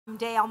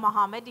Day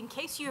Al-Mohamed, in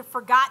case you have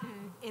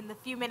forgotten in the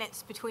few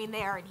minutes between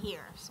there and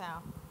here. So,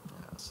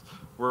 yes,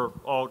 we're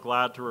all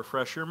glad to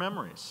refresh your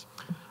memories.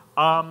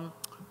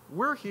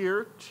 We're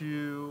here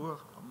to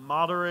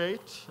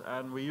moderate,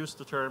 and we use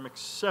the term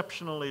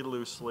exceptionally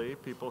loosely.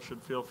 People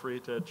should feel free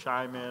to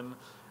chime in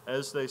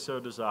as they so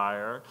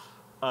desire.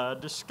 A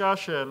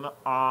discussion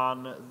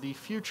on the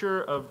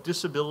future of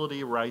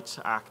disability rights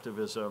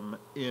activism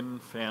in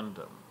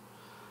fandom.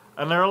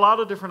 And there are a lot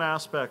of different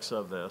aspects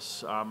of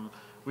this.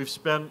 We've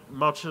spent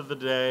much of the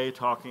day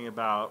talking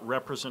about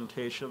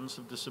representations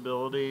of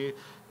disability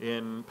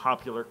in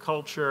popular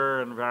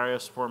culture and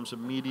various forms of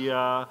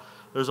media.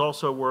 There's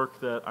also work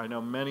that I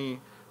know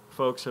many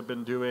folks have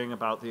been doing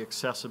about the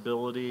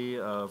accessibility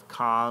of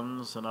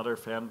cons and other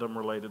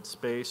fandom-related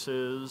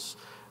spaces,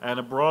 and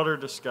a broader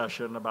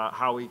discussion about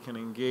how we can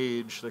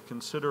engage the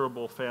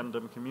considerable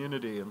fandom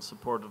community in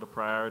support of the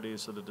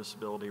priorities of the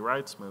disability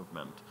rights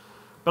movement.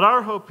 But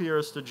our hope here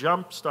is to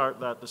jumpstart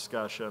that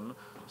discussion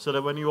so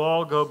that when you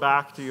all go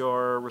back to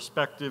your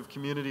respective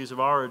communities of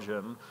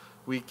origin,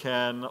 we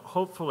can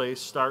hopefully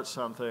start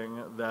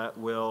something that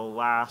will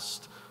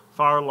last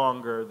far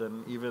longer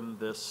than even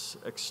this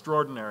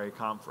extraordinary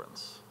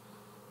conference.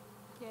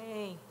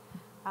 yay.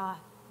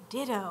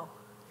 Ditto.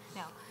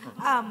 No.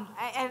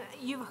 And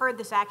you've heard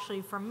this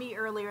actually from me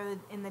earlier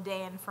in the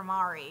day and from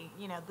Ari.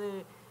 You know,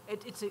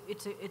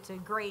 it's a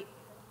great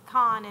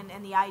con,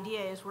 and the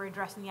idea is we're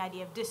addressing the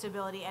idea of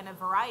disability and a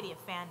variety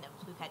of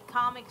fandoms. We've had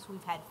comics,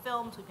 we've had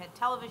films, we've had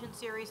television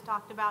series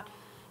talked about,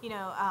 you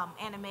know,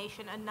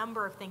 animation. A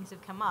number of things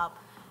have come up.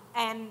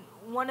 And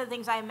one of the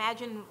things I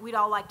imagine we'd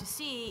all like to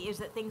see is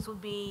that things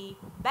would be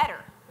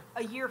better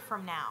a year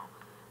from now.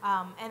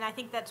 And I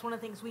think that's one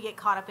of the things we get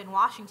caught up in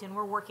Washington.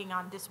 We're working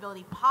on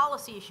disability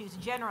policy issues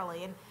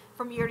generally, and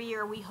from year to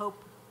year we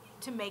hope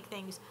to make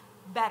things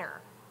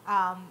better.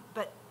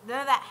 But none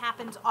of that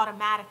happens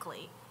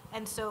automatically.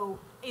 And so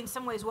in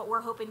some ways what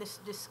we're hoping this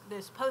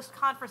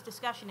post-conference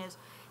discussion is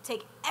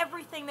take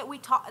everything that we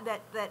talk,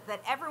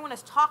 that everyone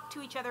has talked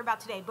to each other about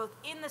today, both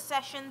in the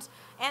sessions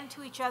and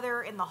to each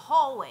other in the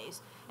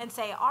hallways, and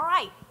say, all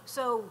right,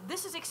 so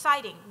this is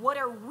exciting. What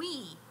are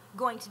we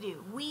going to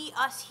do? We,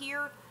 us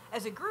here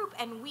as a group,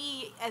 and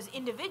we as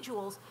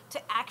individuals, to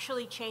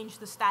actually change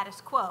the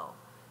status quo.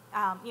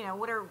 You know,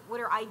 what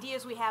are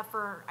ideas we have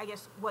for, I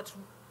guess,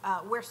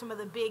 where some of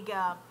the big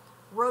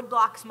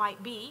roadblocks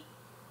might be?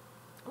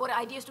 What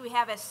ideas do we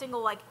have as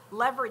single, like,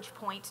 leverage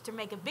points to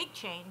make a big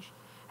change?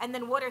 And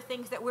then what are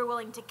things that we're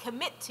willing to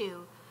commit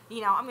to?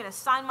 You know, I'm going to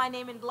sign my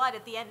name in blood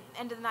at the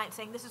end of the night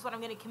saying this is what I'm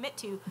going to commit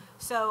to.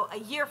 So a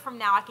year from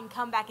now I can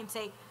come back and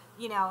say,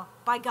 you know,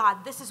 by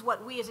God, this is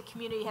what we as a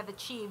community have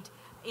achieved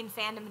in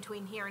fandom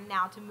between here and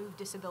now to move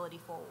disability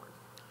forward.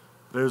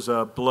 There's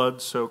a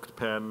blood-soaked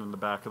pen in the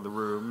back of the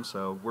room,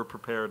 so we're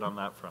prepared on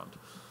that front.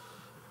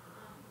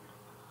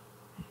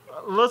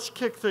 Let's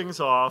kick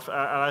things off, and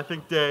I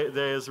think Day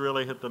has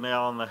really hit the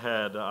nail on the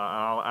head.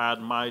 I'll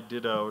add my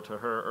ditto to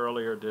her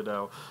earlier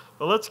ditto.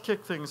 But let's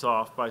kick things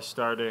off by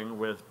starting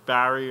with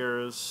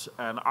barriers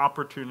and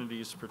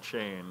opportunities for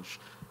change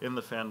in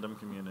the fandom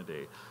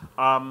community.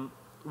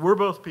 We're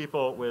both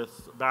people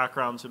with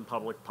backgrounds in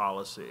public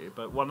policy,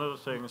 but one of the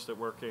things that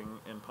working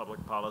in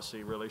public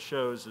policy really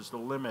shows is the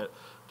limit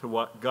to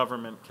what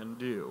government can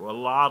do. A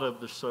lot of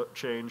the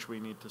change we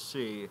need to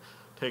see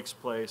takes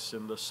place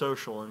in the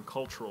social and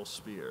cultural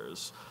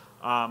spheres.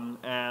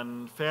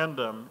 And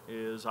fandom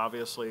is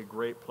obviously a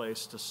great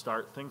place to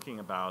start thinking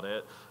about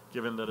it,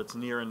 given that it's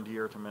near and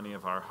dear to many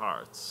of our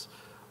hearts.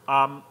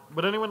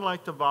 Would anyone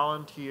like to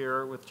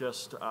volunteer with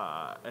just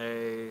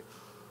a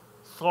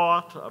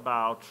thought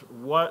about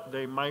what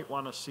they might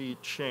want to see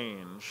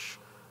change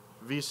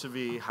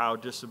vis-a-vis how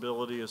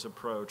disability is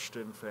approached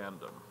in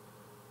fandom?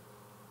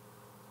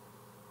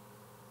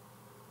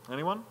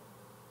 Anyone?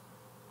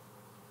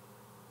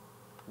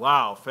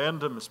 Wow,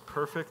 fandom is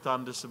perfect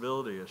on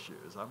disability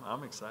issues.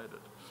 I'm excited.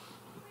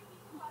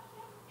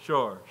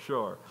 Sure.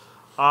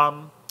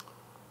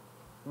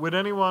 Would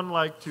anyone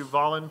like to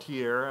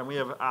volunteer? And we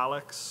have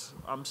Alex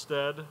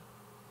Umstead,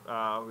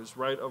 who's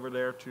right over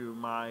there to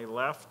my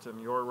left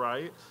and your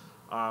right,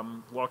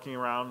 walking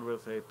around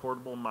with a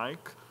portable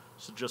mic.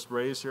 So just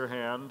raise your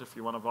hand if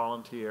you want to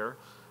volunteer,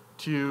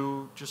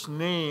 to just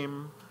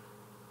name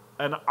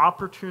an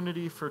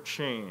opportunity for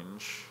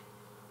change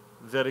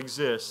that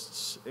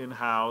exists in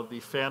how the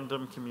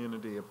fandom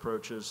community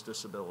approaches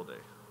disability.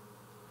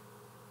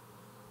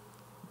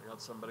 We got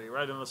somebody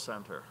right in the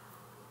center.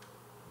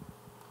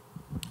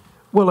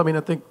 Well, I mean,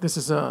 I think this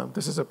is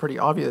a pretty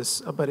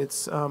obvious, but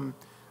it's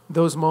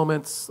those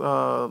moments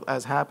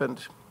as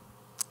happened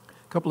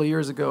a couple of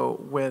years ago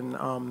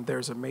when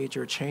there's a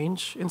major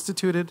change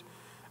instituted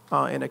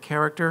in a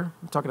character.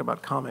 I'm talking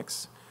about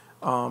comics.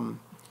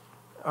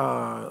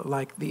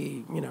 Like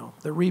the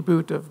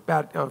reboot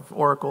of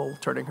Oracle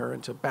turning her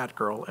into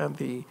Batgirl, and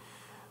the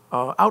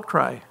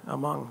outcry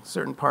among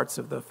certain parts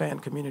of the fan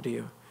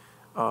community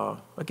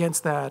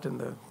against that,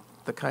 and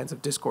the kinds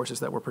of discourses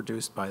that were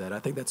produced by that. I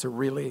think that's a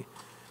really,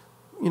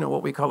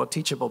 what we call a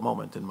teachable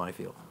moment in my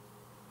field.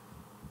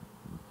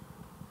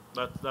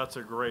 That's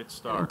a great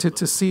start.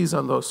 To seize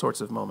on those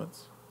sorts of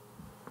moments.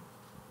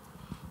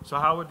 So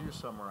how would you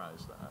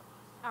summarize that?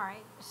 All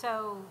right.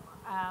 So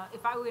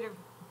if I were to,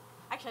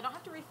 actually, I don't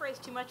have to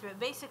rephrase too much of it.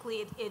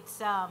 Basically,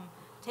 it's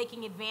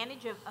taking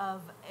advantage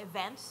of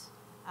events,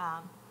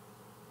 I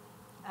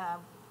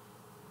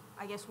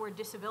guess, where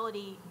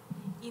disability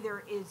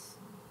either is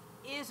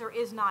or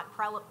is not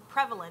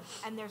prevalent,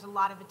 and there's a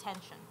lot of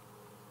attention.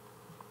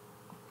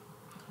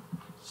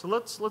 So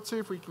let's see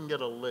if we can get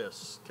a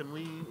list. Can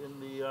we, in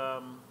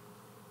the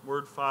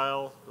Word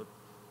file, the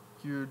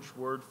huge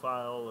Word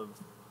file of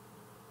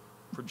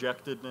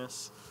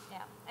projectedness?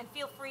 Yeah, and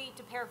feel free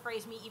to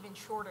paraphrase me even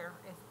shorter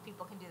if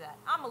people can do that.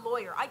 I'm a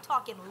lawyer. I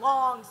talk in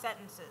long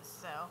sentences,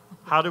 so.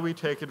 How do we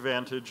take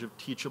advantage of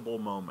teachable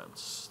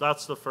moments?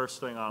 That's the first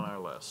thing on our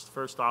list.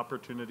 First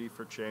opportunity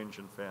for change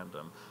in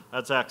fandom.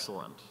 That's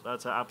excellent.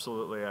 That's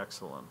absolutely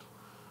excellent.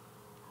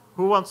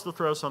 Who wants to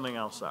throw something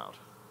else out?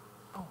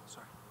 Oh,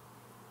 sorry.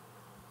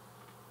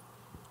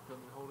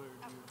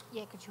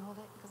 Yeah, could you hold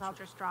it? Because I'll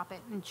just drop it,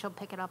 and she'll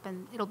pick it up,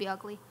 and it'll be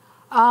ugly.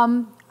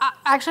 Actually,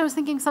 I was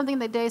thinking something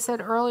that Day said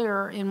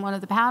earlier in one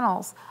of the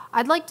panels.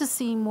 I'd like to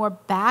see more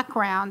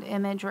background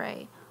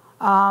imagery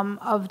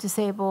of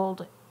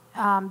disabled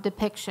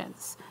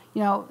depictions.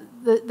 You know,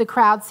 the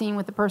crowd scene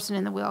with the person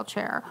in the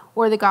wheelchair,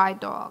 or the guide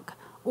dog,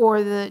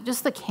 or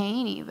just the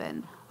cane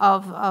even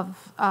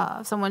of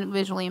someone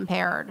visually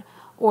impaired,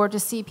 or to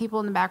see people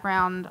in the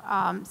background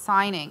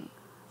signing.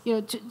 You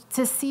know,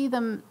 to see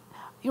them.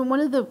 You know,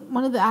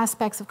 one of the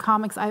aspects of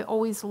comics I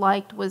always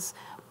liked was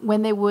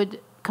when they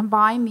would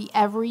combine the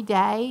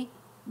everyday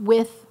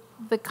with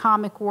the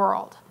comic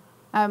world.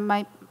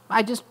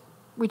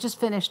 We just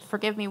finished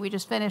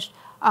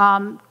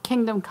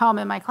Kingdom Come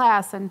in my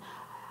class, and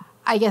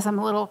I guess I'm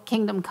a little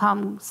Kingdom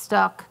Come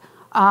stuck.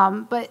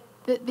 But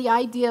the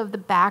idea of the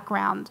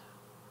background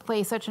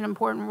plays such an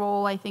important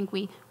role. I think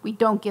we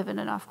don't give it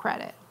enough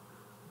credit.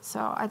 So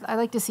I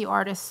like to see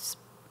artists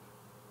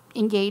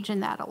engage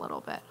in that a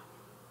little bit.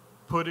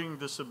 Putting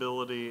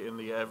disability in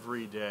the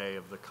everyday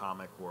of the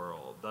comic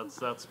world. That's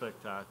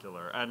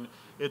spectacular. And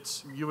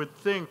you would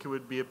think it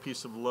would be a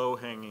piece of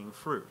low-hanging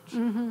fruit,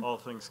 all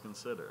things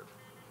considered.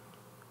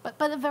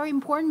 But a very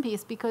important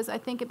piece, because I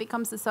think it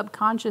becomes a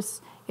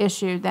subconscious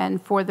issue then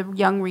for the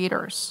young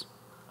readers.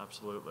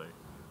 Absolutely.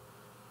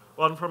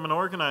 Well, and from an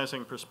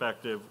organizing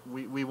perspective,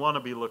 we want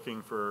to be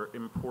looking for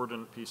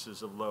important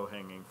pieces of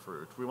low-hanging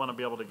fruit. We want to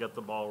be able to get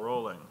the ball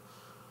rolling.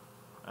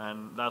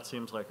 And that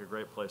seems like a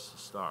great place to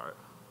start.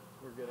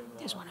 We're getting that.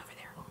 There's one over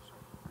there. Oh,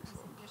 sorry.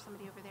 There's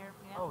somebody over there.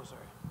 Yeah. Oh,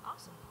 sorry.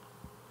 Awesome.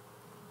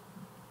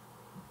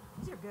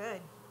 These are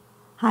good.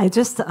 Hi,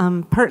 just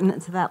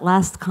pertinent to that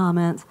last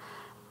comment,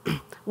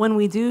 when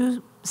we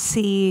do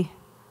see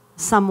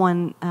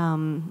someone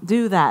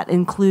do that,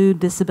 include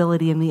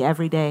disability in the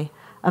everyday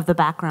of the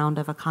background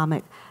of a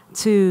comic,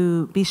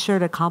 to be sure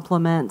to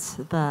compliment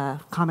the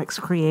comic's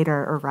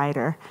creator or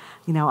writer.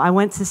 You know, I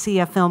went to see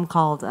a film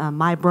called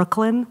My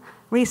Brooklyn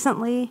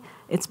recently.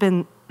 It's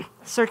been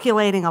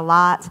circulating a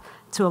lot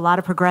to a lot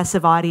of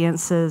progressive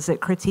audiences.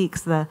 It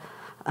critiques the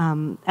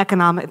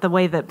the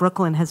way that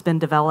Brooklyn has been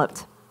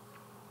developed.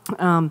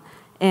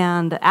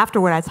 And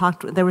afterward,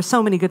 there were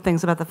so many good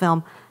things about the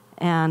film.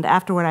 And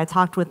afterward, I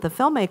talked with the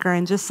filmmaker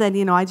and just said,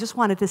 you know, I just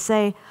wanted to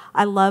say,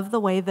 I love the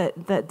way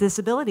that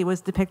disability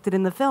was depicted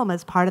in the film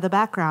as part of the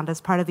background,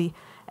 as part of the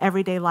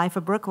everyday life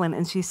of Brooklyn.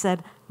 And she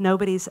said,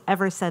 nobody's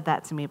ever said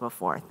that to me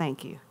before.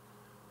 Thank you.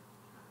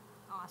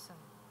 Awesome.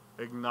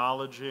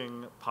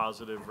 Acknowledging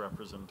positive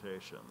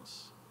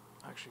representations.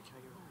 Actually, can I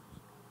give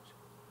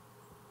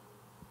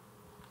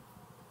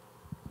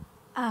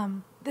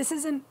it? This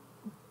isn't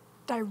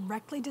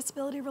directly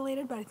disability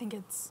related, but I think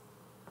it's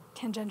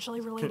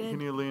tangentially related.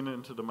 Can you lean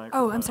into the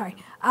microphone? Oh, I'm sorry.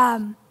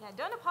 Yeah,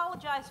 don't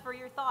apologize for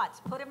your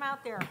thoughts. Put them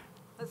out there.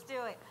 Let's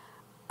do it.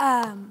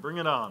 Bring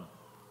it on.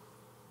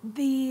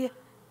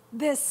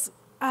 This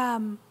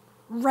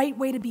right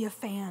way to be a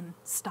fan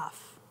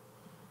stuff,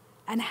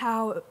 and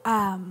how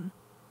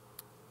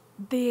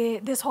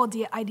this whole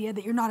idea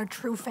that you're not a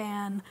true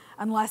fan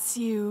unless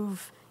you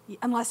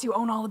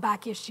own all the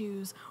back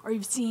issues or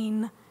you've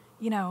seen,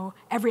 you know,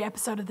 every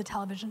episode of the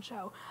television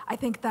show. I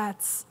think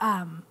that's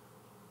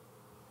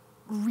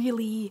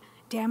really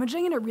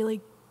damaging, and it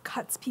really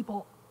cuts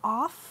people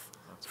off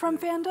from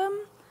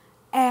fandom.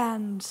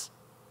 And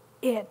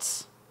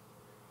it's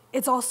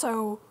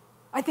also,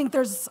 I think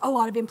there's a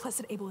lot of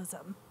implicit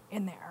ableism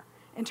in there,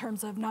 in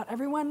terms of not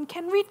everyone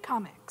can read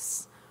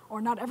comics, or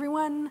not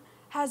everyone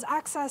has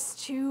access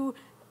to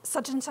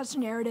such and such a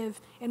narrative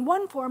in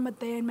one form, but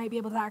they might be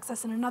able to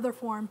access in another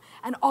form,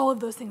 and all of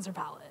those things are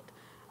valid.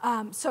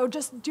 So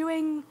just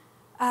changing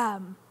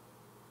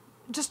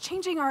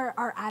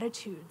our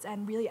attitudes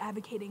and really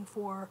advocating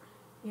for,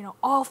 you know,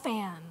 all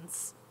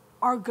fans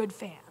are good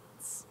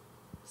fans.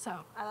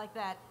 So I like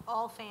that.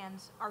 All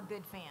fans are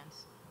good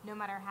fans, no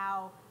matter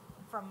how,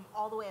 from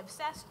all the way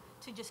obsessed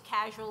to just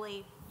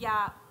casually,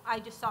 yeah, I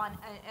just saw an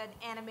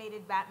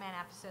animated Batman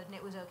episode and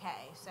it was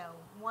okay. So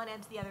one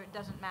end to the other, it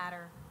doesn't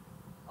matter.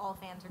 All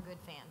fans are good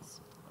fans.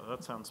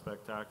 That sounds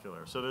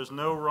spectacular. So there's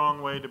no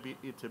wrong way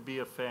to be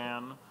a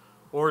fan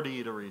or to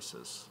eat a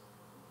Reese's.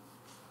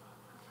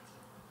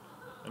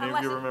 Any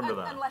of you remember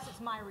that? Unless it's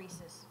my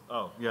Reese's.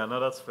 Oh, yeah, no,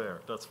 that's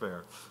fair. That's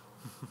fair.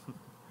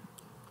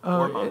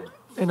 Or mine.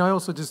 And I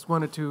also just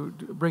wanted to,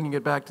 bringing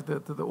it back to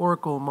the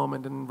Oracle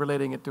moment and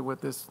relating it to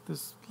what this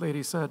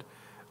lady said.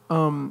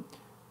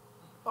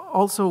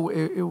 Also,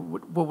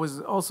 what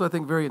was also, I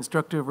think, very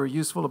instructive or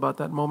useful about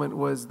that moment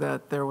was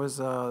that there was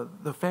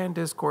the fan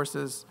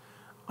discourses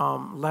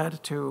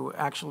led to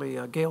actually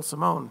Gail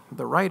Simone,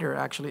 the writer,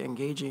 actually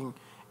engaging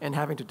and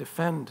having to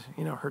defend,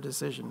 her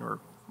decision, or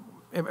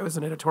it was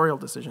an editorial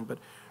decision, but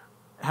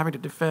having to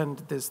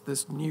defend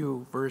this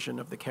new version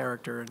of the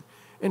character,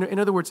 and in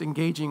other words,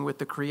 engaging with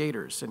the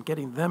creators and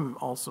getting them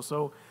also.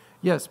 So,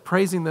 yes,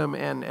 praising them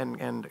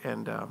and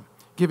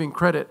giving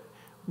credit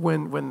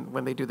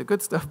when they do the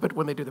good stuff, but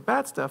when they do the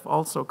bad stuff,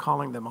 also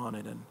calling them on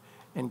it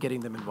and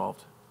getting them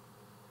involved.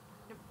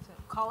 So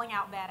calling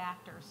out bad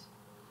actors.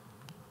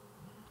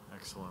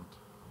 Excellent.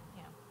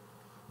 Yeah.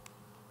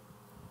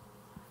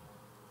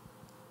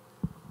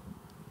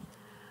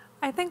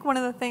 I think one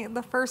of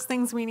the first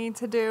things we need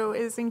to do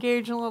is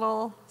engage in a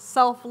little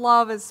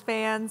self-love as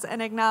fans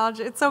and acknowledge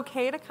it's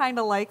okay to kind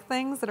of like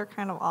things that are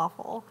kind of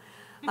awful.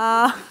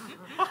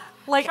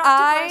 Like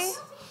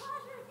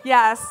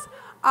yes,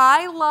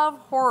 I love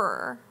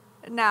horror.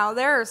 Now,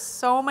 there are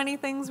so many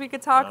things we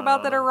could talk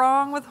about that are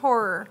wrong with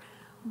horror,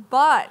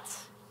 but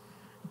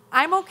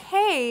I'm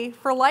okay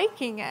for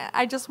liking it.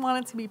 I just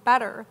want it to be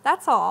better.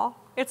 That's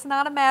all. It's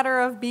not a matter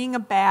of being a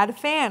bad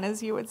fan,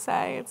 as you would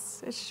say.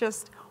 It's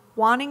just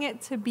wanting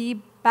it to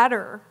be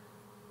better.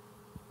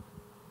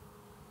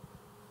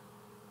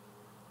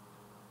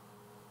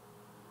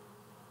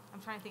 I'm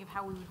trying to think of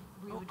how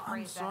we would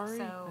phrase that. I'm sorry.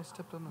 So I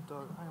stepped on the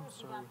dog. I am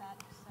sorry. got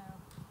that, so.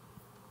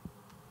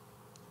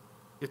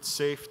 It's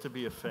safe to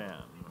be a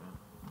fan.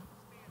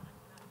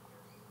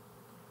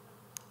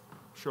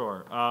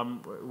 Sure.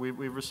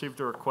 We've received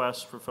a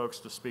request for folks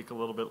to speak a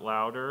little bit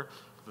louder.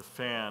 The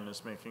fan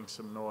is making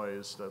some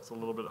noise that's a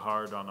little bit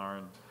hard on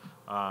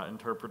our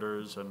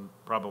interpreters and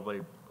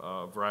probably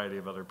a variety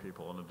of other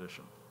people in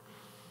addition.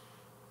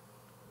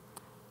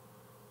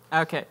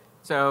 Okay,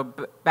 so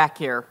back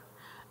here.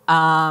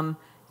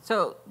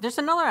 So there's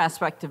another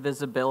aspect to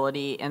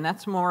visibility, and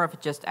that's more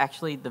of just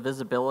actually the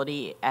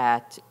visibility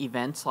at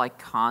events like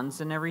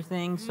cons and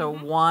everything. Mm-hmm. So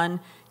one,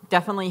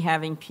 definitely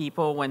having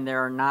people when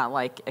they're not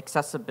like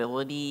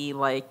accessibility,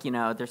 like,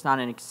 there's not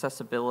an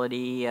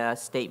accessibility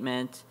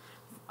statement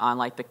on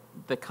like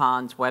the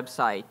con's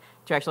website,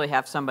 to actually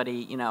have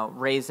somebody,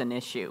 raise an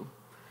issue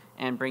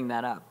and bring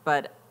that up.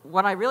 But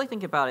what I really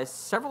think about is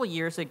several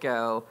years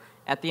ago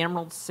at the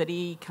Emerald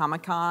City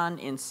Comic-Con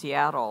in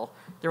Seattle,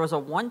 there was a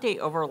one-day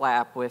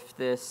overlap with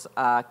this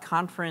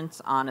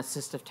conference on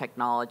assistive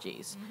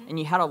technologies. Mm-hmm. And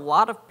you had a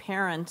lot of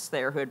parents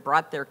there who had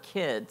brought their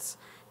kids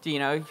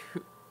to,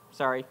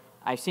 sorry,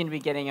 I seem to be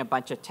getting a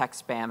bunch of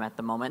text spam at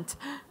the moment.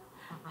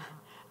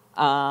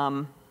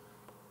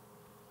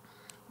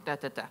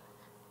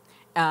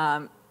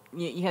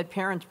 You had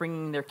parents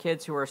bringing their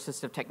kids who were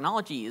assistive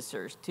technology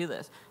users to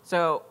this.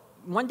 So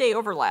one day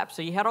overlap.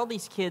 So you had all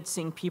these kids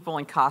seeing people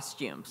in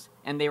costumes,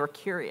 and they were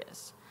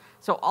curious.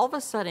 So all of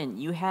a sudden,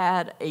 you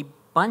had a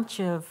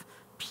bunch of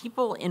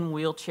people in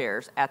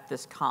wheelchairs at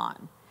this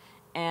con.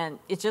 And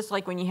it's just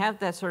like when you have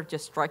that sort of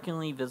just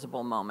strikingly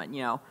visible moment,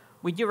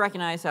 we do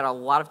recognize that a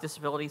lot of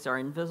disabilities are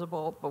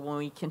invisible, but when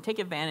we can take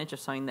advantage of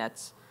something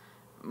that's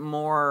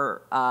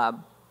more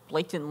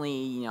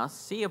blatantly,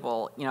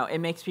 seeable, it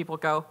makes people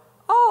go,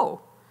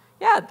 oh,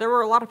 yeah, there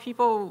were a lot of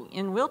people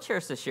in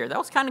wheelchairs this year. That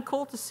was kind of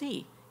cool to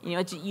see.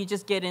 You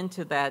just get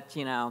into that,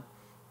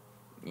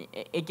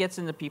 it gets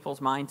into people's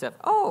minds of,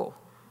 oh,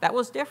 that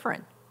was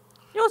different.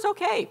 It was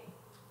okay.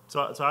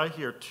 So I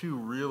hear two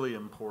really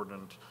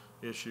important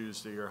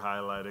issues that you're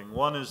highlighting.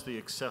 One is the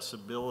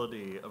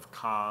accessibility of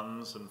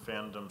cons and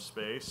fandom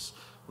space,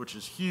 which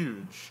is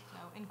huge. So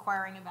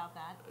inquiring about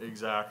that.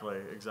 Exactly.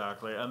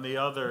 And the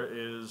other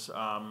is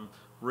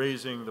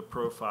raising the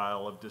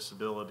profile of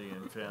disability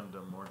in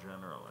fandom more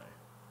generally.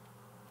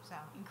 So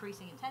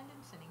increasing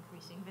attendance and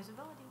increasing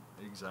visibility.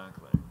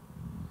 Exactly.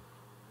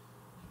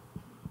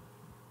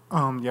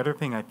 The other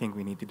thing I think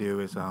we need to do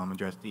is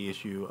address the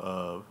issue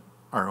of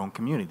our own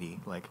community.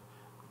 Like,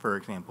 for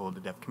example,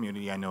 the deaf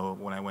community, I know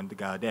when I went to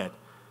Gallaudet,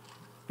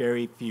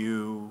 very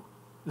few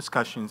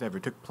discussions ever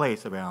took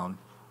place around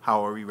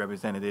how are we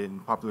represented in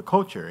popular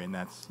culture, and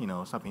that's,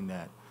 something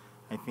that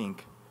I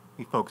think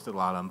we focused a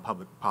lot on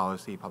public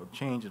policy, public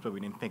changes, but we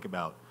didn't think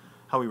about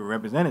how we were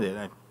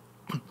represented.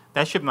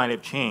 That ship might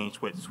have changed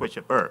with Switch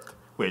at Birth,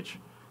 which,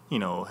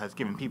 has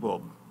given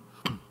people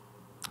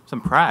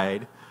some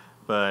pride,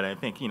 but I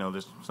think,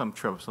 there's some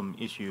troublesome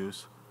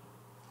issues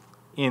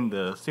in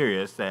the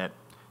series that,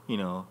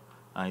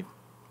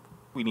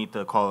 we need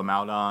to call them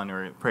out on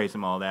or praise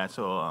them, all that.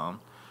 So,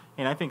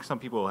 and I think some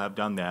people have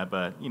done that,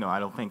 but, I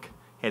don't think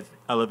has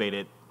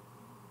elevated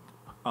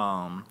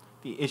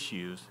the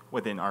issues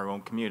within our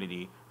own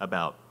community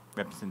about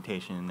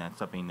representation, and that's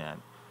something that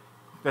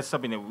that's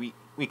something that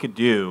we could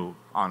do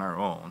on our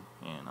own,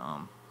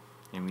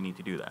 and we need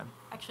to do that.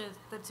 Actually,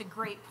 that's a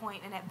great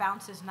point, and it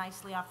bounces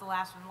nicely off the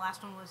last one. The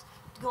last one was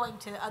going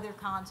to other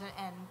cons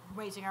and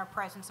raising our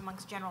presence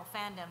amongst general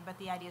fandom, but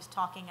the idea is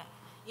talking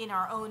in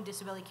our own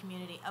disability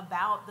community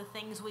about the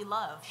things we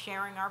love,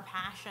 sharing our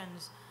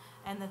passions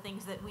and the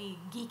things that we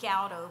geek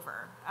out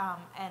over,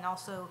 and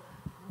also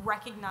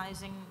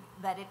recognizing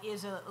that it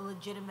is a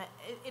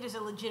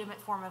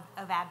legitimate form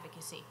of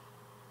advocacy.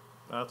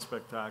 That's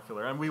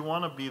spectacular. And we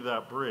want to be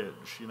that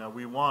bridge. You know,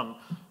 we want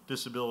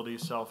disability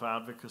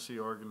self-advocacy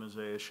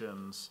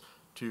organizations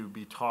to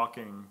be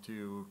talking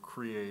to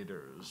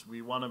creators.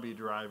 We want to be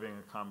driving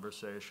a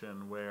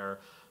conversation where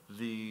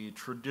the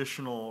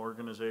traditional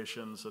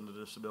organizations in the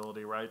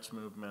disability rights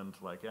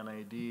movement, like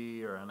NAD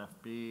or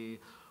NFB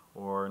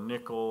or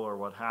NICL or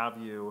what have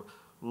you,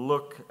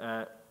 look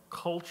at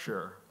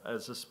culture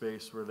as a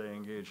space where they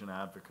engage in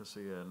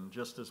advocacy in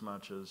just as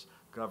much as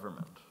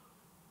government.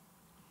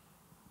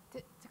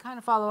 To kind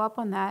of follow up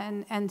on that,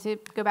 and to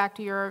go back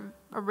to your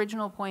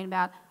original point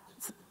about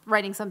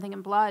writing something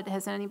in blood,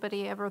 has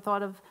anybody ever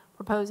thought of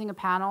proposing a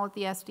panel at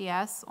the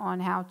SDS on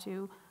how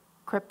to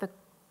crip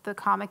the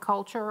comic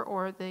culture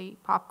or the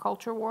pop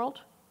culture world?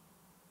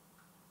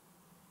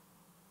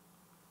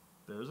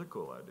 There's a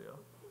cool idea.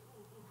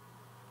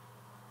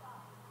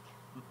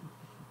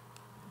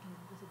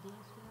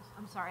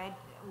 I'm sorry,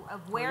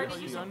 where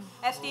did you say?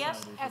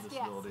 SDS?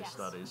 Disability yes.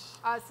 Studies.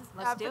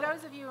 Let's do For it.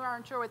 those of you who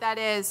aren't sure what that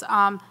is,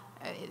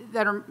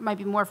 might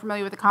be more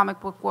familiar with the comic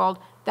book world,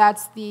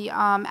 that's the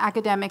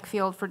academic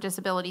field for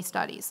disability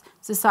studies,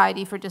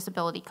 Society for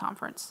Disability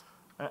Conference.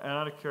 And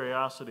out of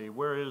curiosity,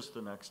 where is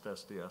the next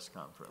SDS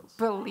conference?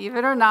 Believe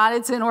it or not,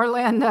 it's in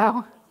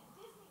Orlando.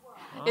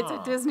 It's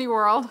at Disney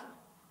World.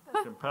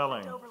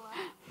 Compelling.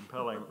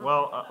 Compelling.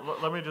 Well,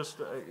 let me just,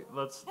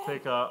 let's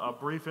take a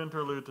brief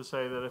interlude to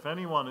say that if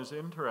anyone is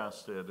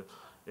interested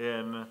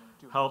in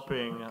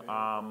helping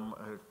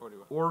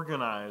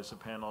organize a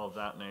panel of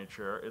that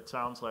nature, it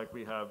sounds like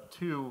we have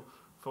two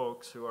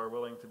folks who are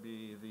willing to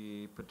be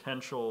the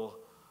potential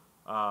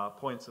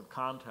points of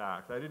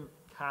contact. I didn't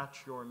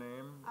catch your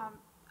name.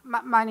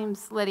 My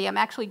name's Lydia. I'm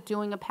actually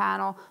doing a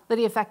panel,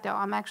 Lydia Fecto.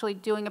 I'm actually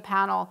doing a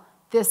panel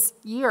this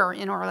year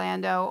in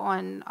Orlando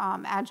on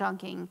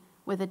adjuncting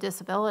with a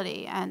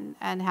disability and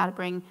how to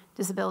bring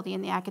disability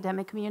in the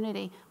academic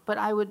community. But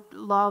I would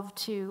love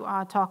to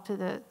talk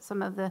to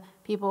some of the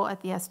people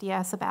at the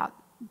SDS about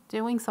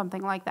doing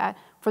something like that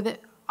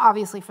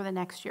obviously for the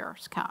next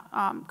year's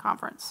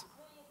conference.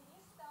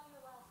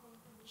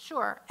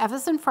 Sure.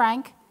 Everson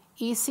Frank,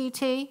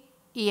 ECT,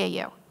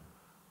 EAU.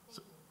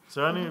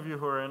 So any of you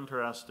who are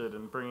interested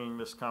in bringing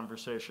this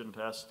conversation to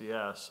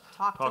SDS,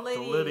 Talk to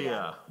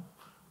Lydia.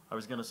 I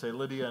was going to say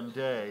Lydia and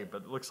Day,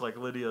 but it looks like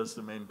Lydia is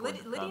the main point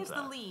of contact. Lydia's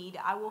the lead.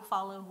 I will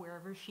follow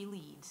wherever she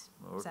leads.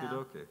 Okie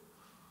dokie.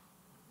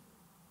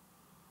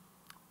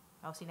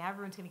 Oh, see, now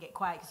everyone's going to get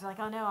quiet because they're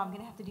like, oh no, I'm going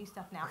to have to do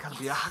stuff now. We're going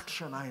to be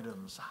action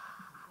items.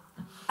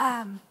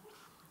 Run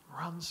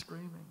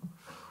screaming.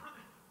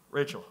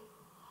 Rachel.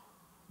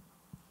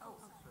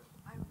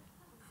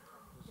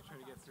 Trying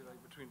to get through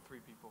between three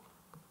people.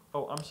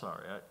 Oh, I'm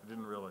sorry. I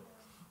didn't really.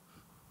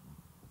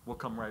 We'll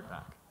come right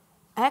back.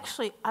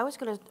 Actually, I was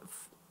going to,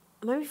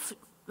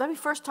 let me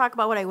first talk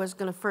about what I was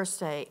going to first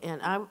say,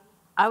 and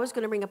I was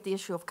going to bring up the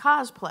issue of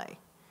cosplay.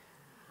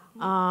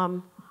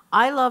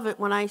 I love it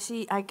when I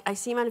see them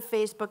on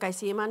Facebook, I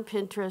see them on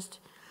Pinterest,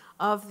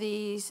 of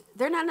these,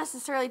 they're not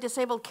necessarily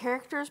disabled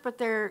characters, but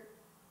they're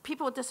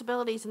people with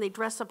disabilities, and they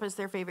dress up as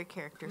their favorite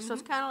characters. So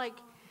it's kind of like,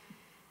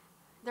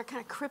 they're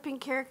kind of cripping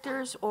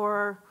characters,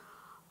 or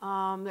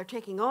they're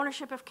taking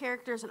ownership of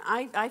characters, and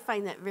I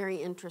find that very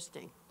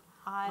interesting.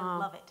 I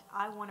love it.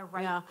 I want to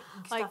write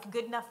stuff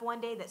good enough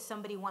one day that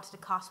somebody wants to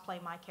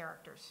cosplay my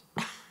characters.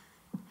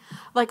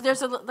 Like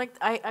there's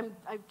I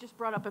just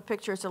brought up a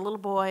picture. It's a little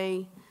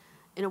boy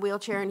in a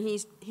wheelchair, and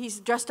he's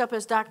dressed up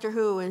as Doctor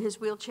Who, and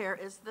his wheelchair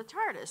is the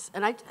TARDIS,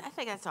 and I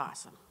think that's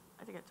awesome.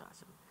 I think that's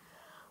awesome.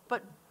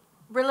 But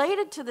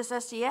related to this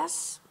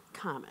SDS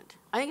comment,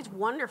 I think it's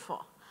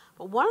wonderful.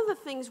 But one of the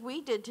things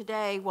we did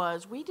today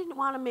was we didn't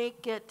want to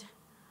make it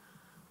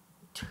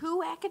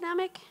too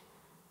academic.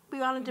 We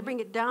wanted to bring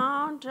it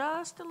down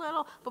just a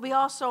little, but we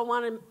also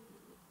want to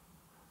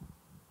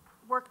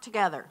work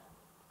together.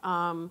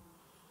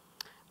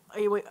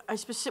 We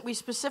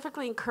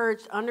specifically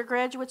encouraged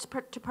undergraduates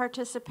to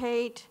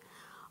participate.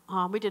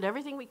 We did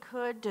everything we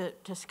could to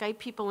Skype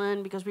people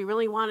in because we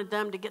really wanted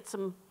them to get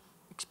some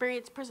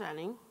experience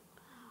presenting.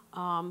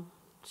 And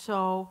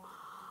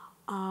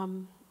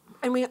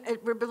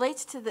it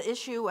relates to the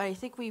issue, I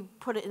think we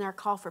put it in our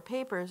call for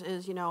papers,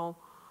 is,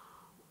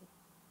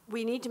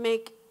 we need to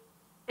make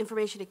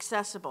information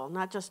accessible,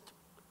 not just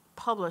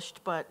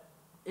published, but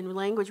in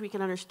language we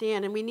can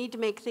understand. And we need to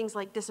make things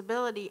like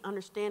disability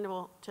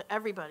understandable to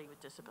everybody with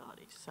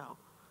disabilities. So,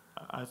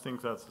 I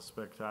think that's a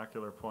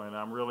spectacular point.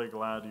 I'm really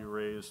glad you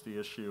raised the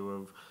issue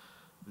of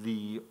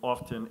the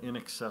often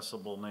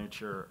inaccessible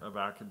nature of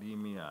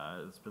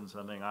academia. It's been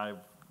something I've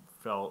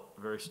felt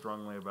very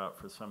strongly about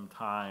for some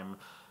time.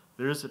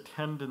 there is a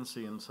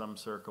tendency in some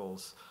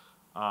circles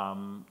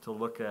to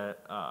look at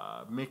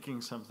making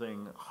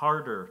something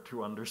harder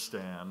to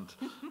understand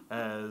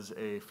as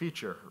a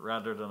feature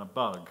rather than a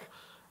bug.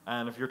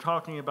 And if you're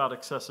talking about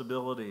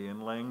accessibility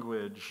in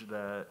language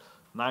that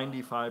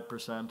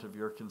 95% of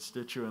your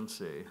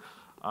constituency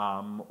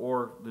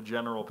or the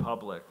general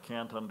public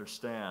can't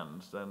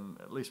understand, then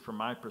at least from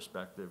my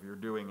perspective, you're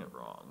doing it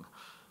wrong.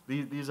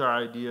 These are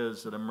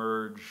ideas that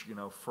emerge,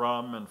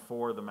 from and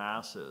for the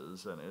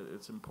masses, and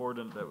it's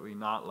important that we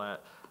not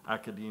let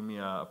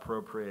academia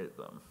appropriate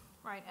them.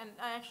 Right, and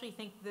I actually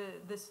think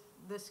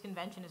this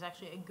convention is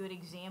actually a good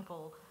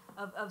example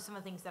of some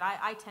of the things that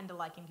I tend to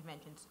like in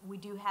conventions. We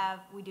do have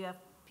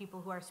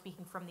people who are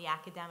speaking from the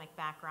academic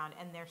background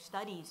and their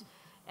studies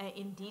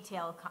in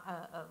detail,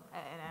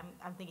 and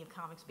I'm thinking of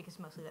comics because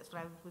mostly that's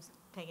what I was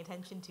paying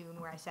attention to and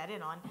where I sat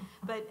in on.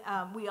 But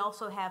we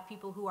also have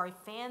people who are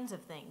fans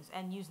of things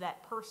and use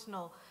that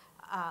personal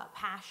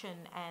passion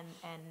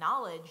and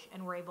knowledge,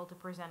 and we're able to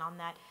present on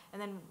that.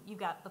 And then you've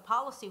got the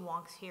policy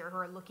wonks here who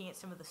are looking at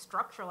some of the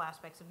structural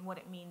aspects and what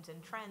it means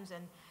and trends.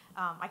 And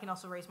I can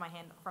also raise my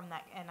hand from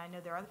that, and I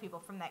know there are other people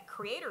from that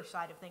creator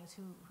side of things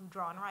who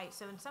draw and write.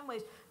 So in some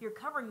ways, you're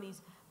covering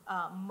these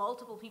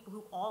multiple people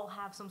who all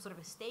have some sort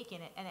of a stake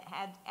in it, and it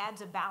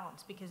adds a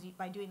balance, because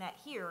by doing that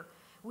here,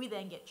 we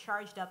then get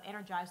charged up,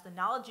 energized, the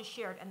knowledge is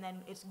shared, and then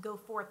it's go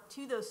forth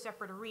to those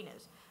separate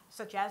arenas,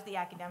 such as the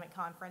academic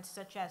conference,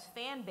 such as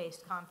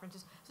fan-based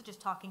conferences, such as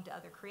talking to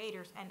other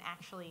creators and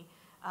actually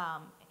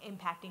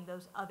impacting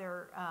those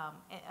other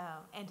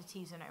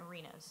entities and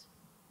arenas.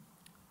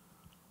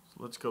 So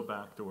let's go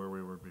back to where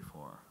we were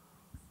before.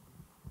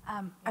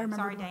 I remember.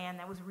 Sorry, Diane,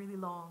 that was really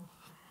long.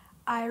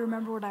 I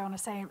remember what I want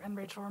to say, and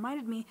Rachel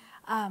reminded me.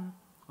 I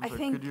sorry,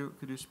 think.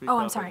 Could you speak Oh, up?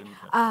 I'm I sorry. didn't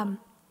catch that.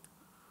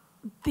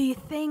 The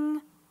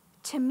thing,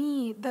 to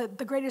me,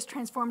 the greatest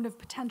transformative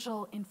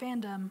potential in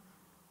fandom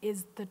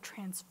is the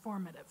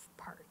transformative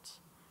part.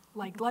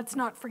 Like, let's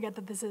not forget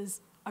that this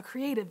is a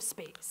creative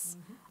space,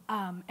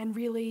 and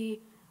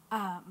really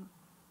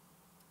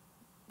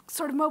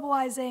sort of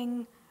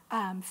mobilizing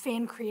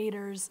fan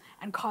creators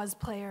and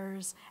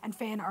cosplayers and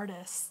fan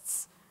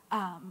artists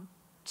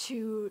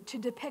to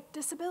depict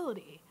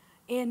disability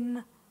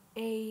in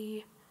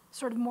a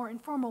sort of more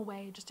informal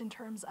way, just in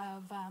terms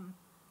of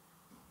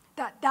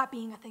that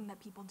being a thing that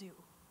people do.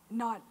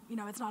 Not,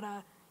 it's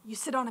not you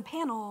sit on a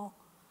panel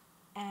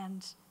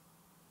and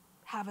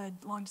have a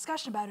long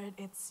discussion about it.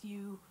 It's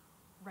you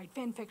write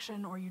fan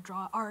fiction or you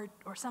draw art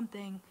or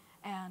something,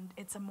 and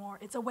it's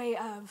a way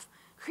of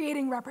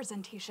creating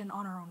representation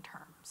on our own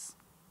terms.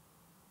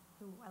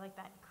 Ooh, I like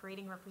that,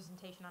 creating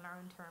representation on our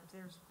own terms.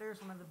 There's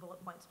one of the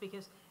bullet points,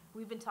 because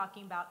we've been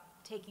talking about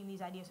taking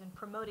these ideas and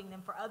promoting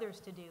them for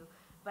others to do,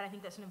 but I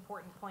think that's an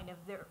important point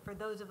for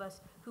those of us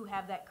who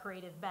have that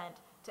creative bent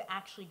to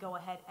actually go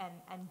ahead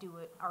and do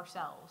it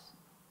ourselves.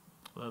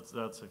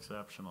 That's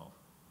exceptional.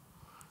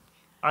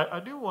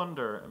 I do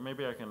wonder,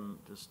 maybe I can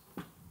just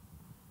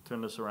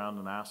turn this around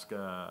and ask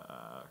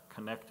a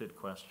connected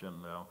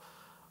question, though.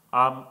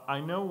 I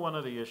know one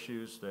of the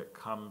issues that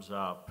comes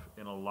up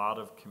in a lot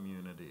of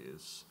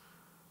communities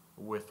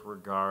with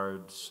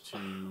regards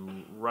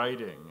to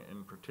writing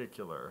in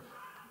particular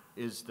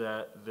is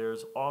that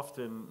there's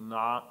often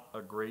not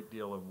a great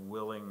deal of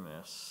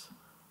willingness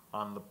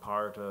on the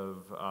part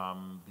of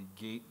the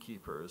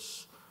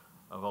gatekeepers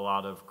of a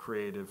lot of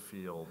creative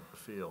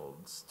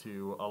fields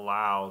to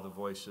allow the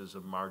voices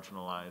of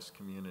marginalized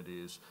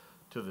communities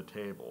to the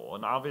table.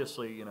 And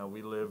obviously,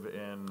 we live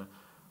in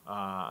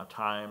a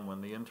time when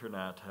the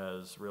internet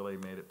has really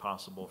made it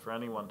possible for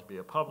anyone to be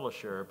a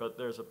publisher, but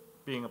there's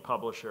being a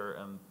publisher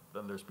and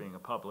then there's being a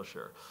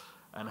publisher.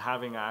 And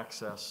having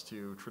access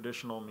to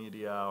traditional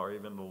media or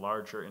even the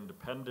larger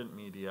independent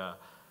media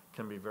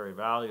can be very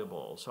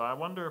valuable. So I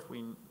wonder if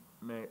we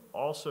may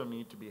also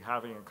need to be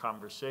having a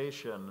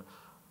conversation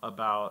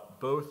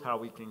about both how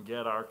we can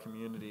get our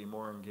community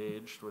more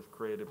engaged with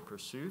creative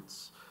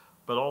pursuits,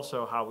 but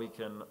also how we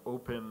can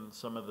open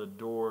some of the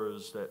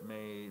doors that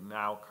may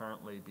now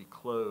currently be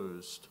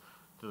closed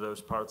to those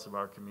parts of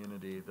our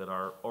community that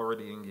are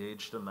already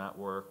engaged in that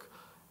work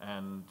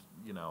and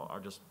are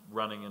just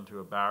running into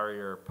a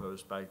barrier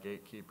posed by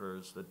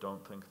gatekeepers that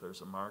don't think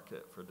there's a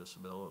market for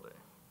disability.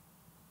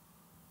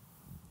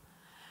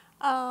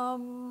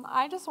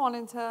 I just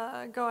wanted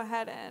to go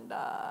ahead and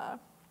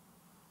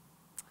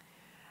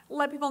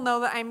let people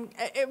know that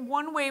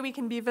one way we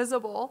can be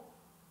visible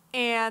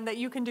and that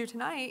you can do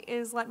tonight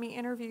is let me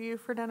interview you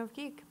for Den of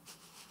Geek.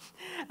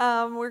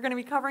 We're going to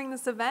be covering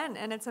this event,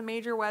 and it's a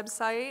major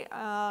website,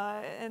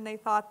 and they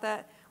thought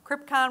that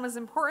CripCon was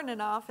important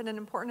enough and an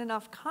important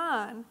enough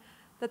con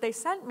that they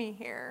sent me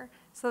here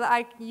so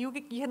that you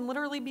can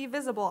literally be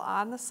visible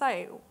on the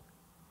site.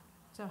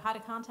 So how to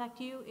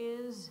contact you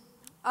is?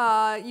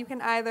 You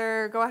can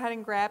either go ahead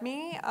and grab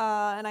me,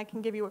 and I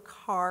can give you a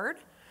card,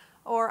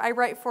 or I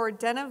write for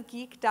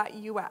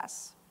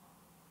denofgeek.us.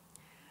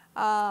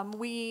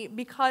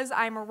 Because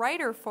I'm a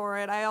writer for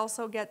it, I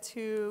also get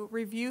to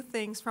review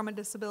things from a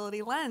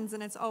disability lens,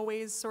 and it's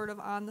always sort of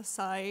on the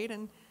site,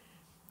 and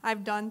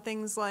I've done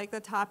things like the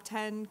top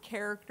 10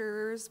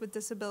 characters with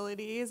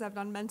disabilities. I've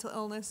done mental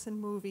illness in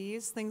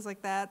movies, things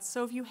like that.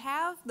 So if you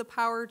have the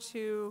power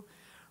to,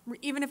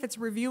 even if it's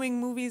reviewing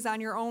movies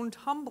on your own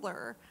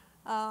Tumblr,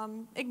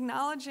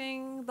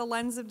 acknowledging the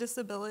lens of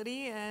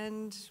disability,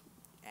 and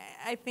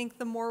I think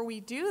the more we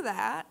do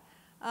that,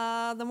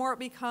 the more it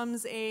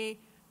becomes a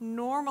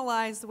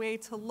normalized way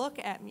to look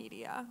at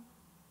media.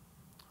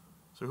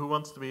 So who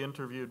wants to be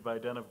interviewed by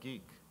Den of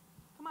Geek?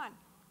 Come on.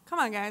 Come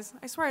on, guys.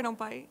 I swear I don't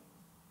bite.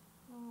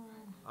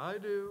 I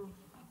do.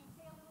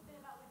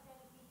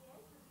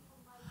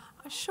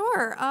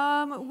 Sure.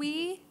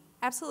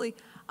 Absolutely.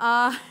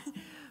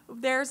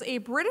 There's a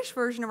British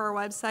version of our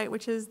website,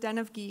 which is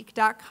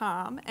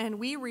denofgeek.com, and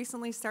we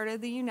recently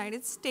started the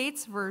United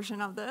States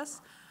version of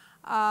this.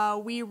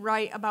 We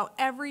write about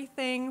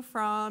everything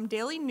from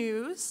daily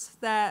news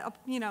that,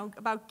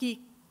 about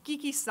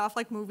geeky stuff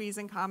like movies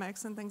and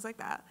comics and things like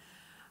that.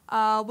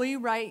 We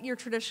write your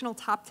traditional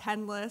top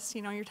 10 list,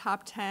 your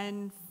top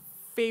 10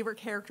 favorite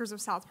characters of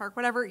South Park,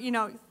 whatever,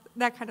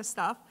 that kind of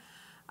stuff.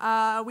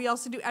 We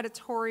also do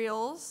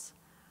editorials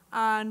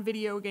on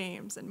video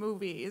games and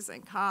movies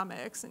and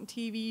comics and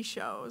TV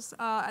shows.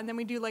 And then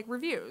we do like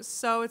reviews.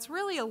 So it's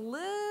really a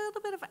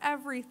little bit of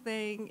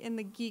everything in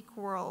the geek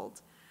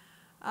world.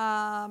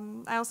 I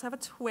also have a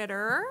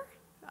Twitter.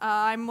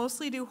 I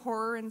mostly do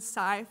horror and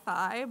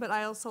sci-fi, but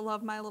I also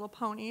love My Little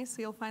Pony,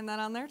 so you'll find that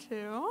on there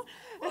too.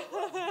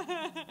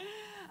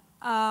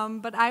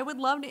 But I would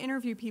love to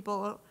interview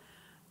people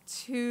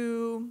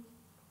to,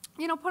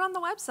 put on the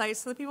website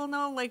so that people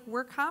know, like,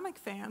 we're comic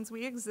fans,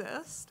 we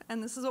exist,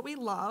 and this is what we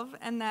love,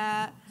 and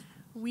that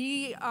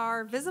we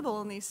are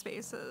visible in these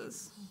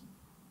spaces.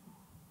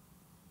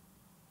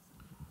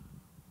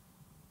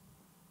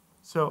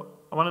 So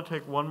I want to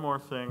take one more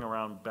thing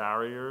around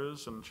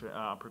barriers and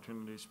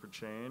opportunities for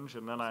change,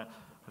 and then I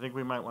think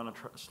we might want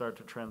to start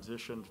to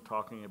transition to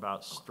talking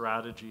about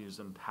strategies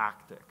and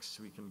tactics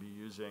we can be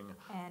using.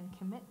 And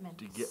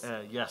commitment.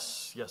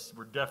 Yes,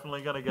 we're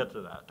definitely going to get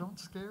to that. Don't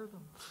scare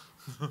them.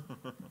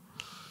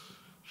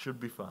 Should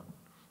be fun.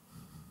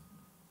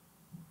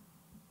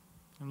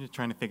 I'm just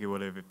trying to think of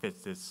whatever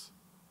fits this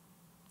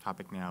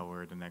topic now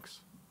or the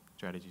next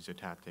strategies or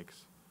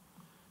tactics.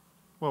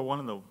 Well,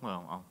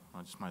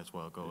 I just might as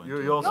well go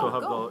into You also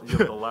have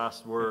the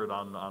last word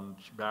on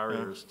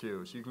barriers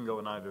too, so you can go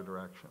in either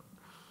direction.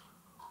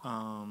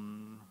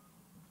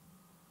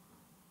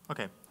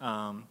 Okay.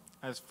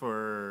 As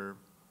for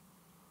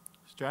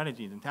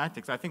strategies and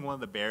tactics, I think one of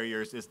the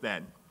barriers is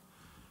that,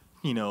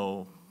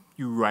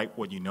 you write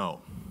what you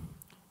know,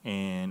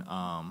 and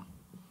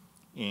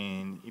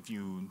if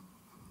you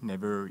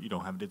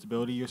don't have a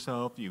disability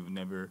yourself, you've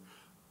never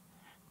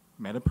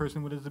met a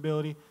person with a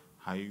disability,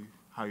 how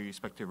you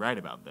expect to write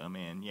about them.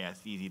 And yeah,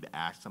 it's easy to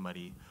ask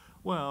somebody,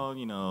 well,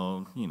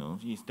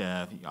 he's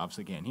deaf, he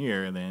obviously can't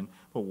hear,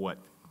 but what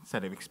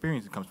set of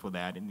experiences comes with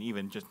that? And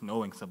even just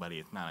knowing somebody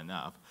is not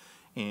enough.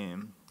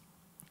 And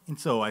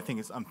so I think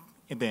it's and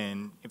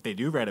then if they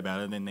do write about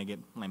it, then they get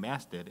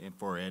lambasted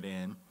for it,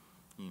 and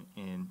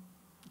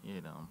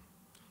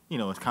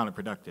it's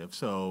counterproductive.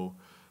 So,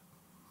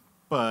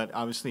 but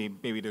obviously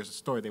maybe there's a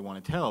story they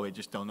want to tell, they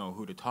just don't know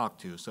who to talk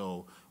to.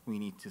 So we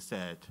need to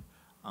set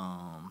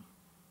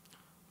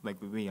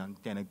like maybe on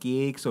Den of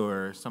Geeks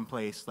or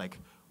someplace like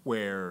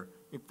where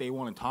if they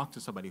want to talk to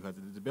somebody who has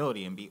a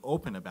disability and be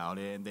open about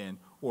it, and then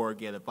or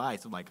get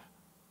advice of like,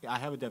 I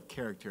have a deaf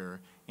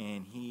character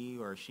and he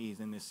or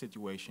she's in this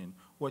situation,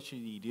 what should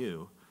he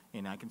do?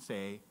 And I can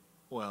say,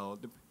 well,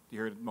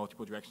 there are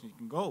multiple directions you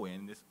can go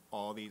in.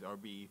 All these are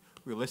be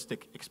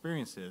realistic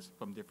experiences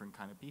from different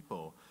kind of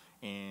people,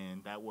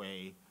 and that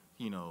way,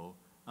 you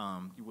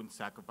wouldn't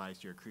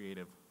sacrifice your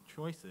creative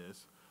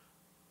choices,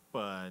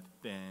 but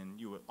then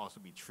you would also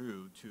be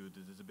true to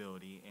the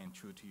disability and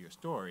true to your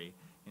story.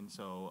 And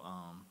so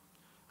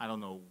I don't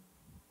know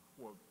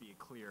what would be a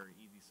clear,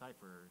 easy site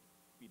for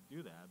me to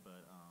do that,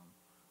 but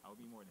I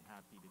would be more than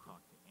happy to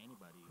talk to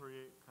anybody.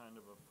 Create kind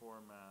of a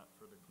format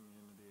for the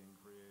community and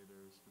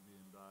creators to be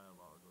in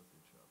dialogue with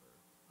each other.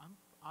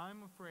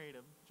 I'm afraid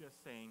of just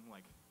saying,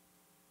 like,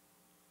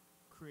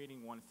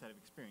 creating one set of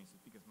experiences,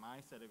 because my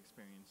set of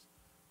experience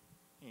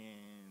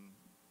and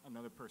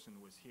another person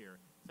who was here,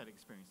 set of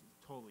experience is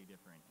totally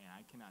different, and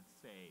I cannot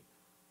say,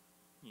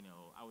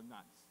 I would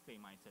not say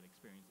my set of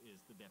experience is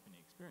the definite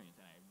experience,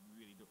 and I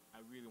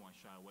really want to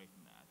shy away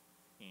from that,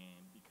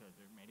 and because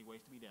there's many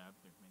ways to be deaf,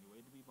 there's many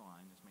ways to be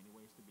blind, there's many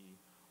ways to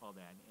be all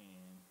that,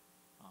 and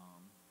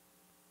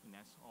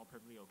that's all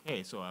perfectly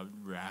okay. So I would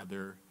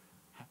rather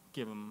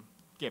give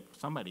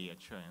somebody a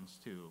chance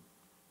to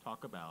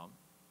talk about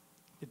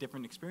the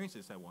different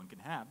experiences that one can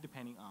have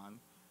depending on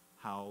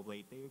how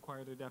late they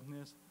acquire their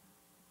deafness.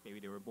 Maybe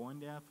they were born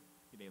deaf.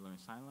 Did they learn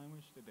sign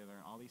language? Did they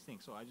learn all these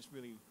things? So I just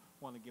really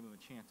want to give them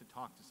a chance to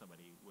talk to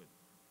somebody with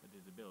a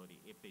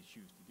disability if they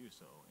choose to do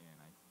so. And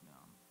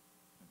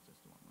that's just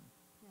one way.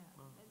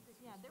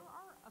 Yeah, there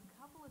are a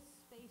couple of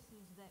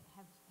spaces that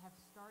have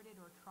started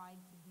or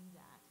tried to do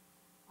that.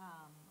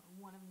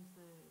 One of them is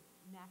the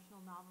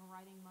National Novel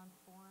Writing Month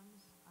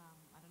forums.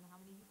 I don't know how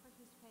many of you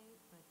participate,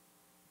 but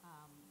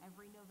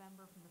every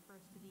November from the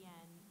 1st to the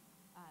end,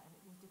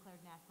 it was declared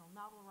National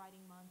Novel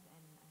Writing Month,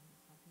 and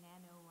it's like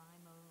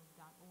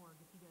nanowrimo.org.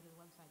 If you go to the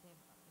website, they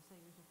have a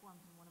series of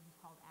forums, and one of them is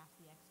called Ask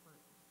the Expert.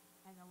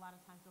 And a lot of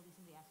times there'll be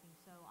somebody asking,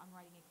 so I'm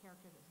writing a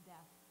character that's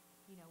deaf,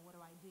 what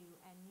do I do?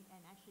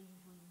 And actually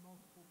usually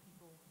multiple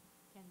people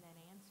can then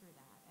answer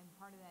that. And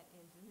part of that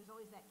is, and there's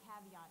always that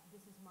caveat,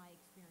 this is my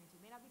experience.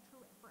 It may not be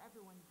true for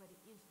everyone, but it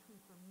is true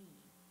for me.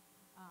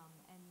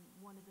 And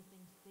one of the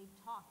things they've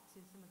talked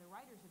to some of the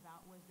writers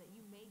about was that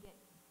you may get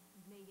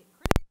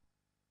criticism,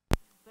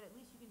 but at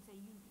least you can say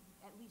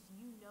at least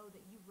you know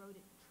that you wrote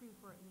it true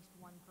for at least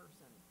one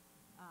person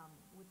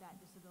with that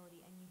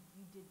disability, and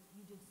you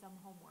did some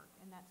homework,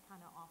 and that's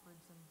kind of offered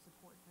some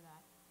support for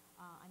that.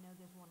 I know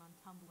there's one on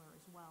Tumblr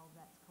as well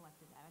that's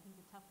collected that. I think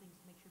the tough thing is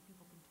to make sure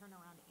people can turn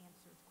around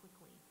answers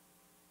quickly.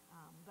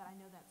 But I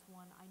know that's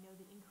one. I know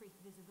that increased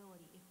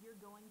visibility. If you're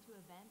going to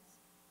events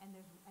and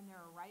there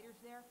are writers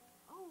there,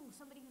 oh,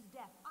 somebody who's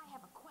deaf, I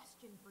have a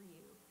question for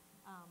you.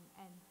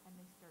 And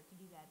they start to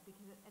do that,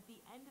 because at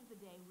the end of the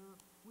day,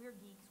 we're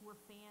geeks,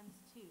 we're fans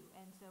too,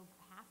 and so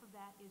half of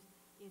that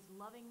is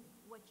loving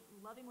what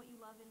you love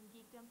in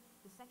geekdom.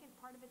 The second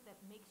part of it that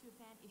makes you a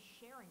fan is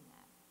sharing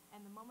that.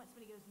 And the moment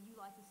somebody goes, you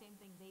like the same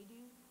thing they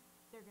do,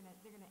 they're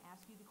gonna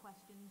ask you the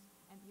questions,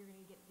 and you're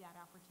gonna get that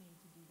opportunity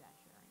to do that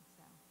sharing.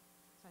 So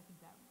I think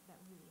that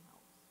really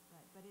helps.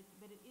 But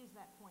it is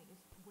that point,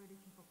 is where do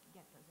people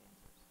get those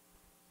answers?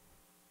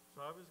 So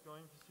I was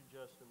going to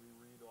suggest that we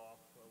read off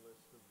a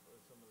list of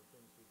some of the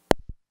things we've.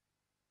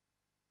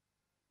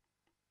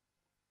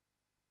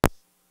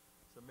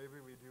 So maybe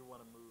we do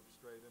want to move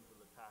straight into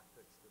the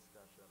tactics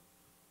discussion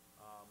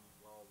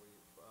while we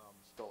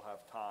still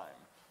have time.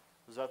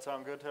 Does that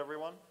sound good to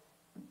everyone?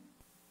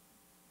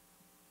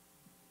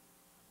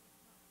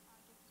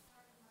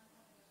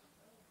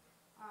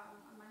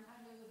 Mine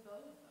kind of goes with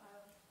both,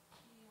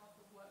 feeding off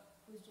of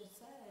what was just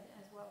said,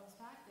 as well as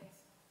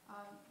tactics.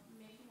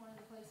 Maybe one of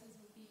the places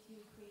would be to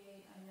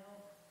create, I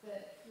know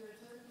that here at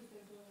Turkey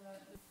they're doing a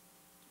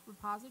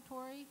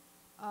repository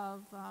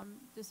of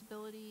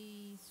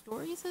disability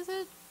stories, is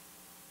it?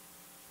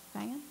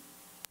 Diane?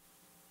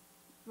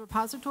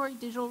 Repository,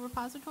 digital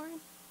repository?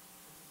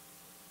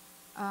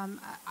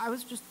 I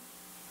was just,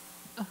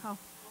 oh.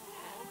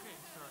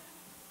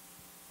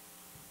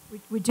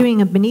 We're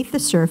doing a Beneath the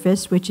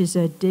Surface, which is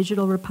a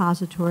digital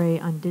repository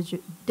on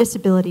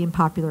disability and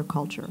popular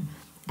culture.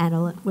 And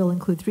it will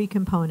include 3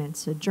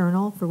 components: a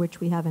journal, for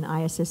which we have an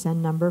ISSN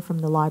number from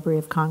the Library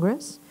of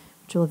Congress,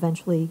 which will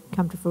eventually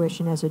come to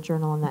fruition as a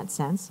journal in that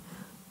sense.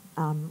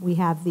 We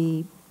have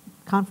the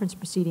conference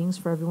proceedings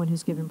for everyone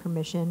who's given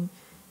permission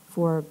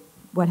for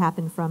what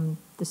happened from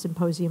the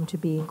symposium to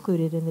be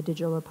included in the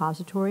digital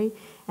repository.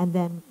 And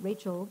then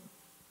Rachel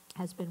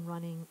has been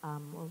running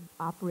or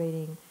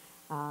operating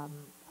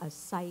a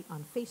site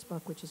on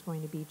Facebook, which is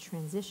going to be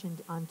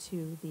transitioned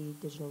onto the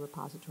digital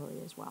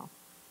repository as well.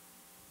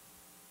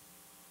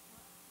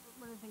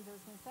 One of the things I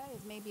was going to say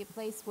is maybe a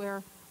place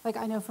where, like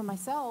I know for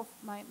myself,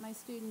 my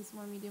students,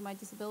 when we do my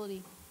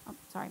disability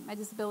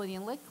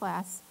in lit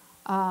class,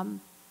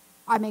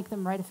 I make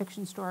them write a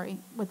fiction story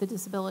with a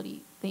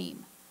disability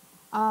theme.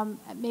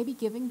 Maybe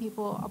giving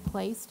people a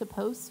place to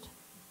post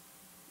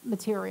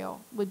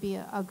material would be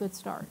a good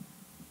start.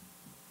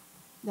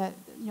 That,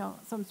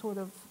 some sort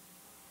of,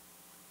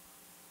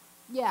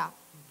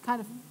 kind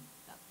of,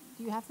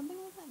 do you have something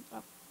with that?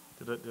 Oh.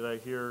 Did I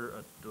hear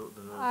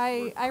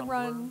I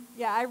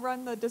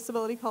run the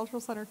Disability Cultural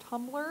Center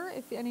Tumblr.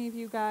 If any of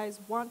you guys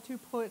want to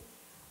put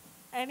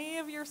any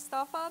of your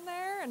stuff on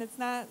there, and it's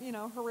not,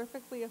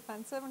 horrifically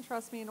offensive, and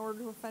trust me, in order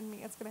to offend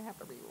me, it's going to have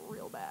to be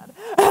real bad.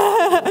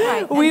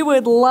 Right. We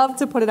would love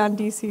to put it on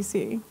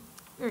DCC.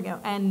 There we go.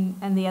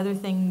 And the other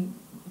thing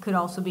could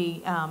also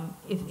be,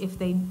 if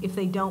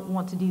they don't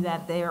want to do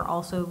that, they are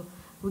also,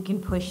 we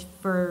can push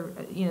for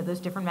those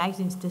different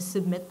magazines to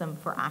submit them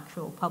for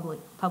actual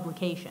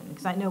publication,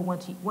 because I know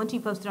once you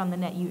post it on the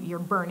net, you're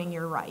burning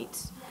your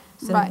rights.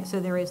 So, right. So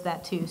there is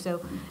that too.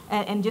 So,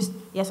 and just,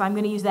 yes, I'm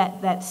going to use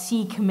that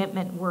C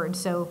commitment word.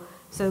 So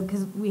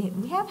because we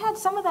have had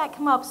some of that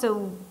come up.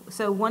 So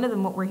one of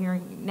them, what we're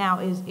hearing now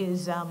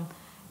is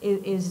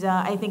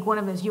I think one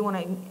of them is you want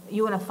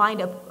to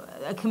find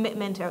a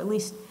commitment, or at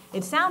least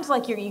it sounds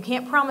like you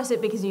can't promise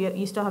it because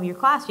you still have your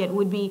class yet.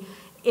 Would be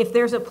if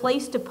there's a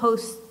place to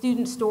post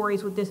student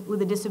stories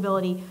with a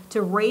disability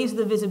to raise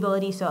the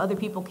visibility so other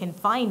people can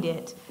find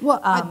it.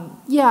 Well, I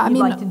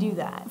mean, like to do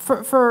that.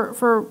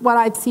 For what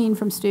I've seen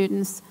from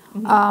students,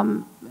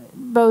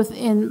 both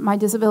in my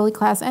disability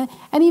class and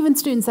even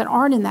students that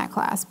aren't in that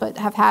class but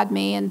have had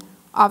me, and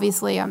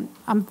obviously I'm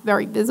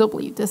very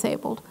visibly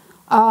disabled.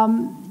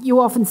 You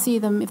often see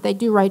them, if they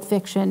do write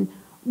fiction,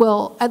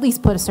 will at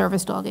least put a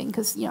service dog in,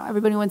 because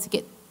everybody wants to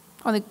get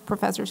on the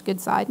professor's good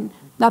side, and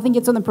nothing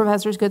gets on the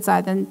professor's good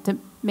side than to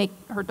make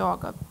her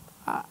dog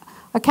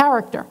a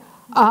character.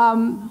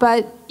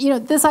 But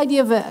this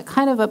idea of a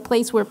kind of a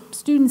place where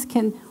students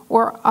can,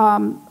 or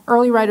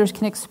early writers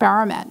can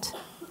experiment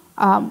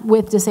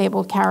with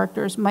disabled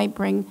characters might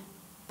bring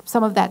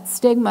some of that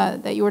stigma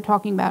that you were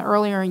talking about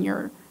earlier in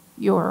your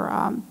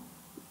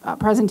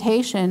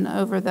presentation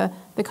over the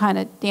kind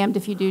of damned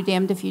if you do,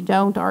 damned if you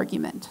don't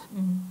argument.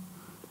 Mm-hmm.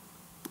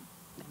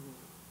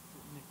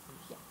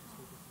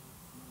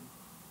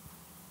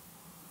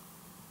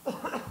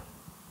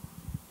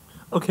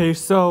 Okay,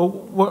 so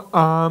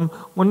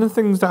one of the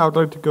things that I would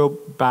like to go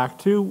back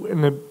to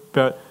in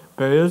the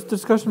various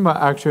discussion, but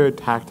actually a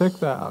tactic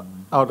that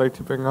I would like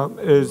to bring up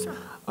is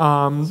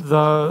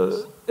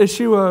the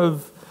issue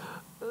of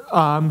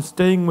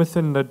staying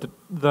within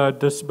the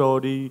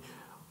disability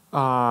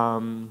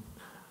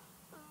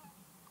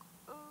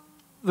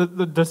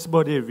the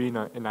disability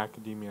arena in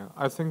academia.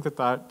 I think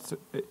that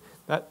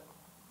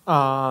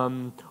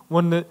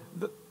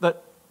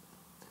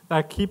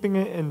keeping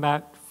it in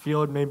that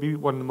field may be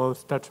one of the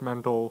most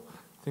detrimental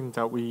things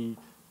that we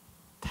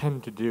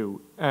tend to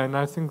do. And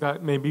I think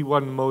that maybe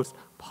one of the most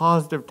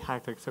positive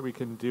tactics that we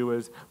can do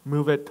is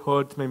move it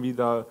towards maybe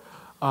the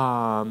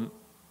realm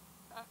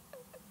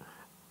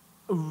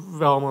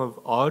of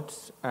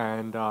arts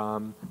and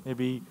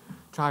maybe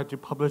try to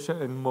publish it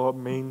in more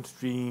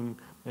mainstream,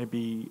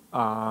 maybe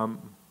art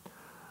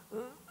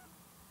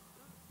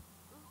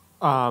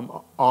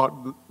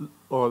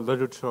or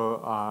literature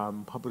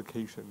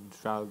publications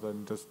rather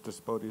than just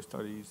disability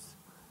studies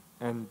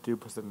and do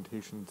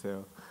presentations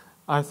there.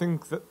 I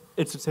think that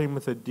it's the same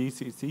with the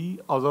DCC,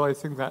 although I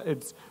think that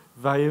it's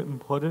very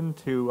important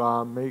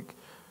to make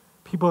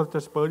people with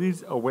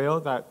disabilities aware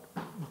that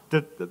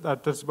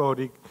that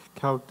disability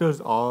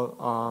characters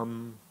are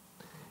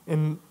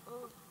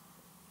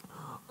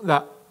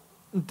that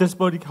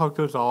disability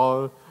characters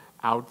are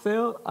out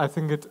there. I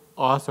think it's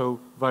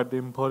also very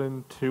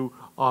important to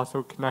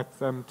also connect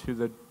them to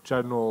the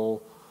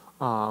general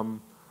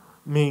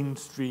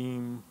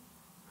mainstream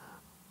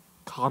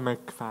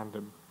comic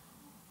fandom.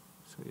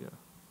 So yeah.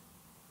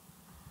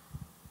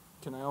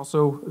 Can I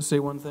also say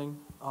one thing,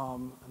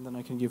 and then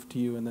I can give to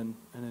you, and then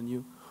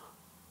you.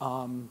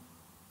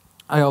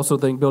 I also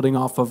think, building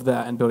off of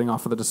that and building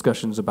off of the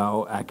discussions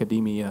about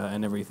academia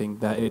and everything,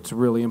 that it's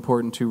really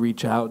important to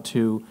reach out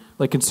to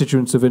like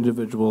constituents of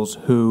individuals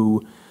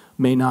who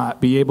may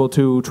not be able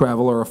to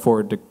travel or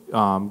afford to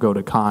go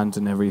to cons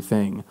and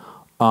everything,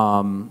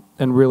 and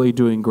really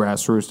doing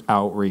grassroots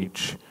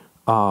outreach,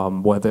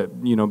 whether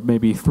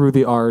maybe through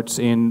the arts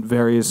in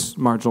various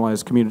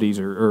marginalized communities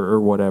or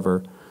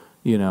whatever,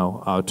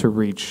 to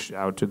reach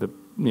out to the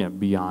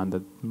beyond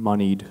the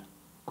moneyed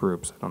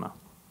groups. I don't know.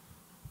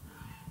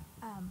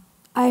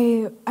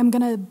 I'm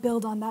going to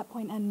build on that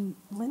point, and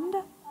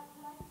Linda?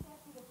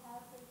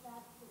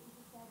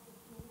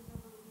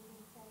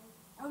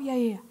 Oh,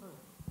 yeah.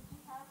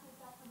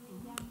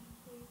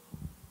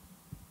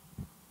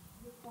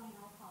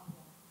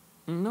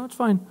 No, it's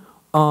fine.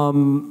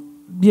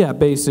 Yeah,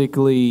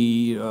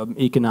 basically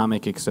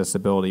economic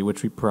accessibility,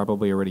 which we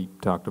probably already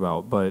talked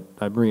about, but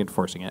I'm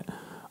reinforcing it.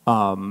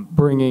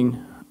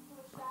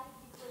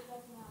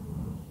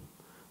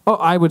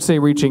 I would say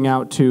reaching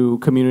out to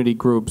community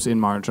groups in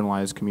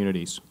marginalized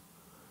communities.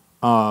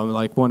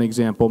 Like one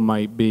example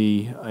might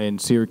be in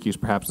Syracuse,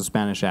 perhaps the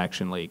Spanish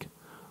Action League,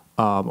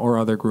 or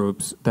other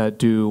groups that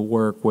do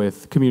work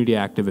with community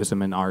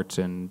activism and arts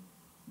and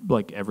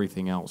like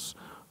everything else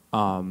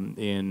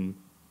in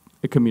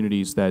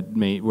communities that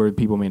where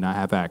people may not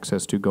have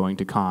access to going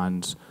to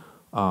cons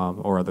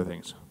or other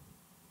things.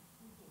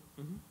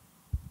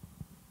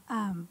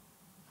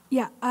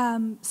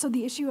 So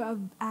the issue of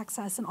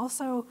access, and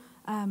also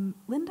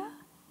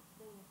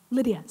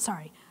Lydia,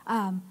 sorry.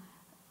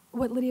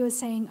 What Lydia was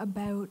saying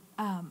about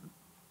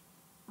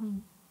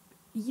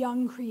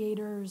young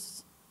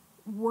creators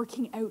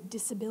working out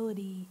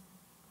disability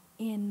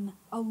in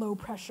a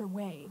low-pressure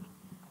way.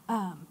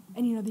 And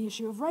the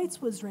issue of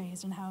rights was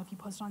raised, and how if you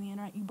post on the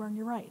internet, you burn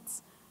your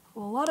rights.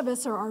 Well, a lot of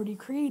us are already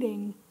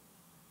creating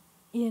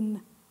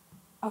in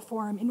a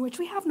forum in which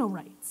we have no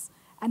rights,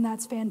 and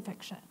that's fan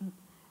fiction.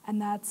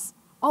 And that's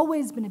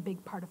always been a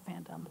big part of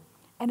fandom.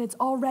 And it's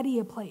already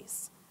a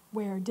place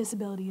where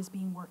disability is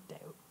being worked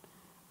out.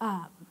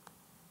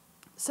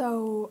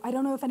 So I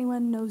don't know if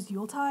anyone knows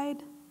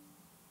Yuletide.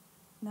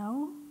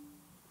 No?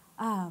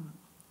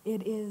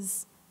 It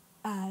is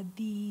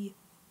the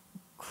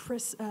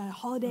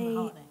holiday.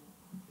 I'm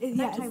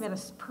not talking about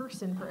a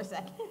person for a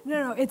second.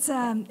 No, it's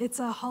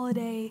a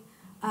holiday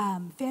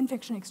fan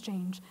fiction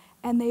exchange,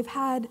 and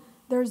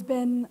there's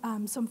been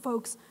some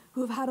folks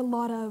who have had a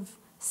lot of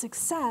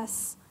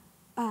success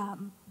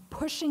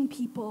pushing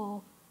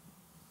people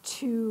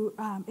to.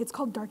 It's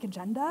called Dark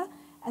Agenda,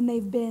 and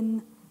they've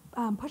been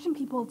pushing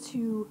people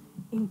to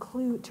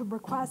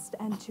request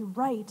and to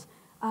write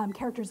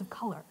characters of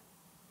color,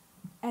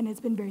 and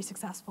it's been very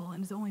successful,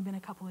 and it's only been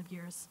a couple of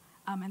years,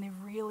 and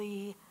they've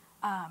really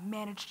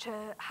managed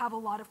to have a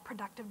lot of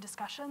productive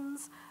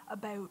discussions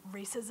about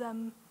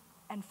racism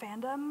and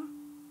fandom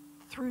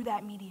through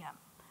that medium.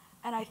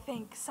 And I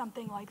think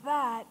something like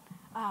that,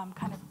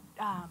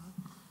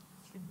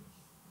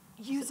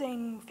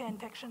 using fan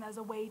fiction as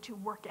a way to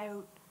work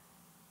out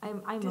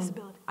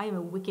disability. I am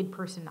a wicked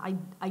person.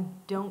 I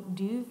don't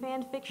do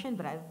fan fiction,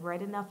 but I've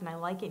read enough and I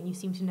like it, and you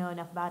seem to know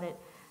enough about it.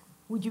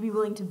 Would you be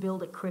willing to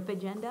build a Crip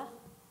agenda?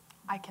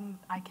 I can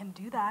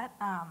do that.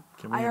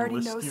 Can we I already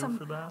enlist know you some.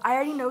 for that? I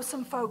already know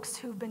some folks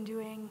who've been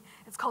doing.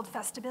 It's called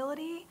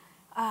Festability,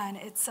 and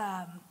it's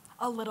a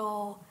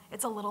little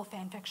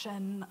fan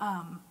fiction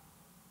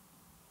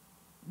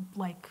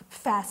like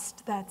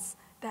fest that's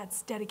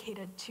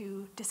dedicated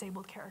to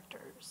disabled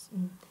characters.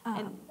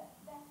 And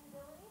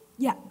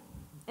Yeah.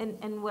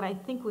 And what I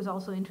think was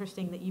also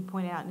interesting that you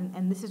pointed out,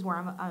 and this is where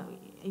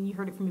and you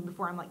heard it from me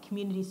before, I'm like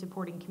community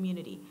supporting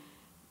community.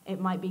 It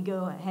might be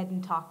go ahead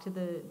and talk to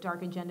the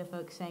Dark Agenda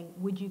folks saying,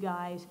 would you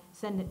guys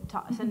send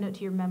a note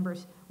to your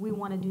members, we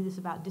want to do this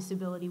about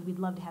disability, we'd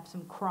love to have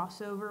some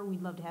crossover,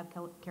 we'd love to have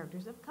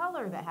characters of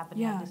color that happen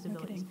to have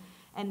disabilities.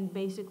 And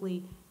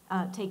basically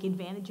take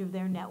advantage of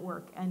their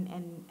network and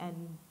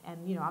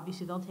you know,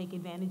 obviously they'll take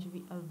advantage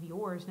of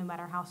yours no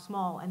matter how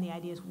small, and the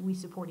idea is we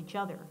support each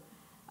other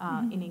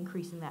in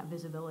increasing that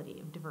visibility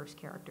of diverse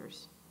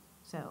characters.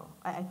 So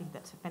I think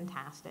that's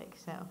fantastic.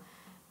 So,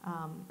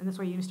 and that's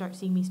where you're going to start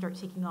seeing me start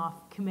ticking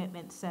off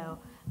commitments. So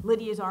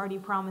Lydia's already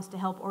promised to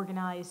help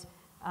organize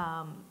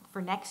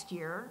for next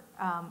year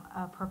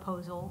a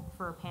proposal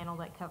for a panel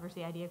that covers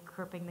the idea of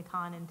cripping the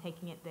con and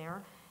taking it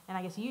there. And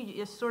I guess you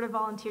just sort of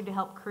volunteered to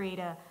help create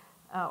a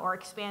or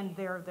expand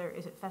their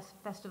is it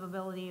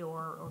festivability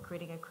or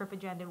creating a Crip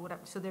agenda, whatever.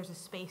 So there's a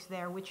space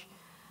there, which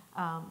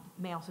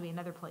may also be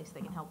another place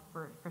that can help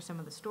for some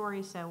of the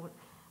stories. So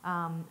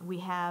we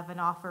have an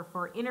offer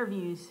for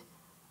interviews.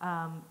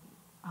 I'm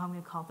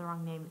going to call it the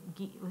wrong name.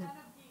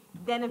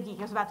 Den of Geek.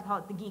 I was about to call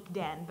it the Geek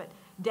Den, but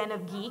Den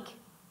of Geek.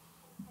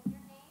 And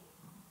your name?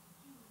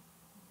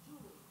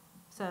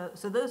 Julie.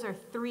 So those are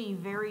three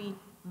very,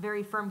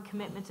 very firm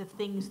commitments of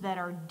things that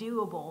are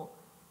doable.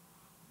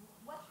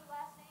 What's your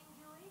last name,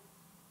 Julie?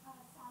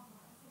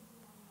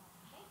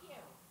 Thank you.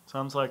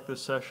 Sounds like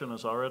this session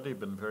has already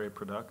been very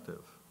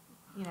productive.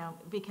 You know,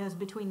 because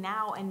between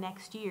now and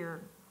next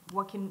year,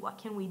 what can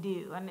we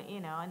do? And you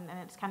know, and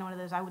it's kind of one of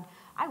those. I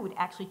would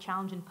actually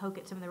challenge and poke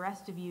at some of the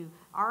rest of you.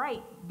 All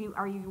right,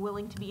 are you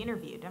willing to be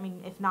interviewed? I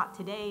mean, if not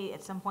today,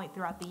 at some point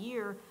throughout the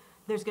year,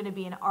 there's going to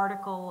be an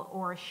article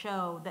or a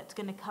show that's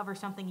going to cover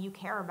something you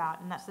care about,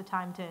 and that's the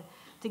time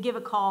to give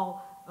a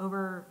call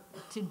over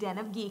to Den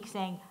of Geek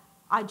saying,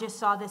 I just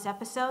saw this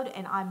episode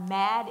and I'm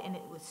mad and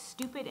it was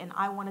stupid and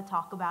I want to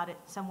talk about it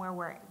somewhere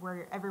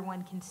where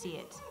everyone can see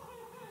it.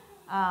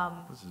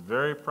 This is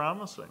very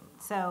promising.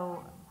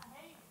 So.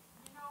 Hey,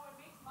 you know, it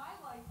makes my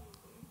life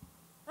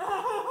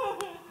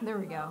easy. There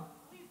we go.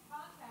 Please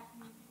contact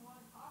me if you want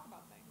to talk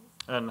about things.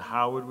 And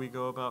how would we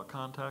go about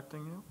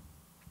contacting you?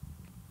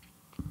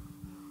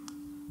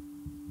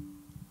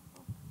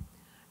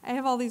 I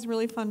have all these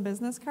really fun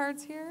business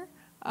cards here.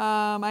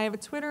 I have a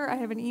Twitter, I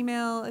have an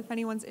email. If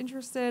anyone's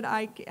interested,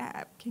 I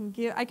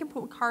can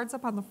put cards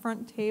up on the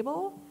front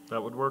table.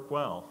 That would work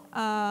well.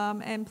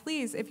 And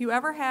please, if you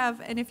ever have,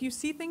 and if you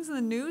see things in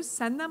the news,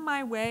 send them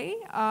my way.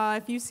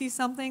 If you see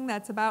something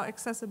that's about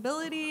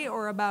accessibility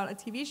or about a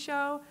TV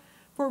show,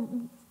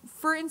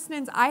 for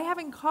instance, I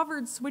haven't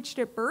covered Switched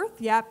at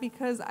Birth yet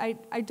because I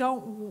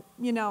don't,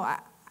 you know,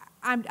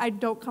 I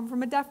don't come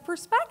from a deaf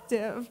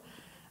perspective.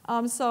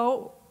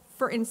 So,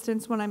 for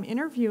instance, when I'm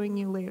interviewing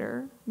you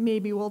later,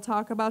 maybe we'll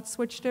talk about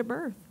Switched at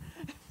Birth.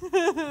 So you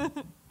can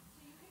be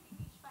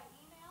reached by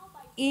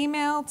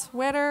email,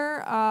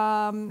 Twitter,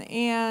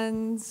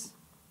 and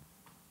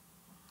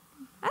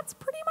that's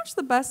pretty much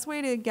the best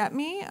way to get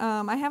me.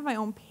 I have my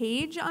own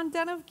page on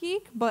Den of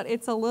Geek, but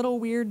it's a little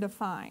weird to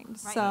find.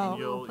 Right.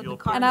 So,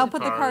 And I'll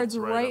put the cards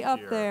right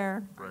up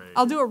there. Right.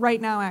 I'll do it right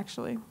now,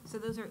 actually. So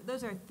those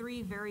are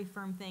three very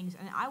firm things,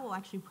 and I will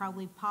actually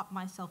probably pop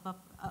myself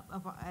up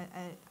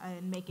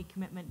and make a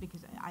commitment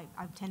because I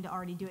tend to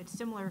already do it.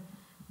 Similar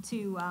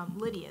to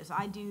Lydia's,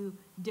 I do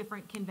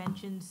different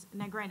conventions.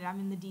 Now, granted, I'm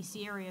in the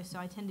D.C. area, so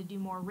I tend to do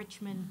more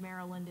Richmond,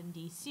 Maryland, and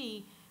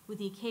D.C. with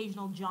the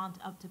occasional jaunt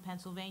up to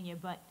Pennsylvania.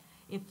 But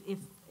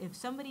if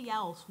somebody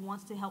else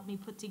wants to help me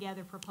put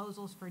together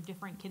proposals for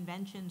different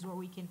conventions, or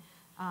we can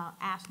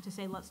ask to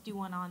say, let's do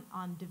one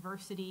on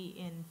diversity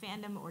in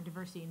fandom or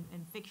diversity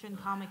in fiction,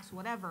 comics,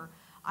 whatever,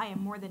 I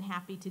am more than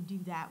happy to do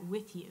that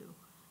with you.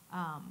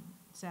 I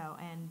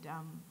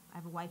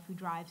have a wife who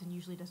drives and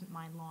usually doesn't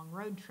mind long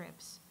road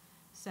trips.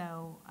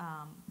 So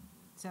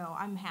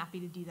I'm happy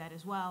to do that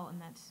as well, and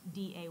that's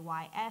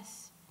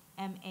DAYSMAIL,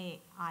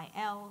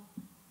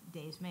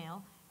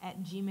 daysmail,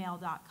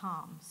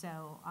 @gmail.com.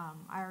 So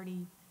I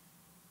already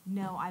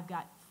know I've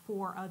got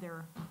 4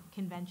 other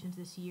conventions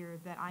this year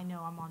that I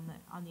know I'm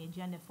on the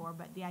agenda for,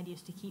 but the idea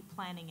is to keep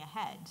planning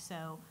ahead.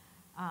 So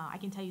I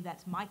can tell you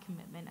that's my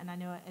commitment, and I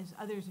know as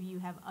others of you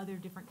have other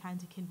different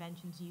kinds of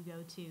conventions you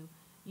go to,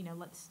 you know,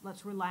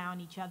 let's rely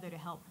on each other to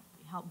help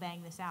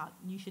bang this out.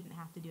 You shouldn't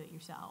have to do it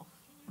yourself.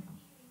 Can you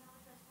repeat your email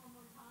address one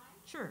more time?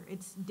 Sure,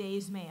 it's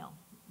daysmail,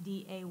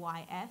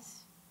 DAYSMAIL,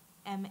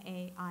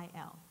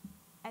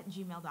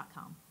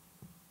 @gmail.com.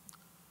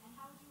 And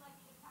how would you like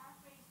me to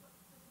paraphrase what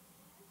it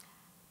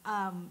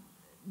is?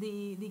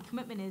 the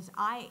commitment is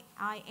I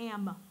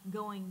am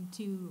going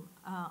to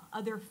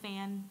other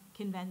fan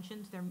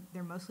conventions.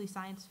 They're mostly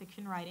science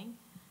fiction writing.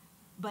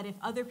 But if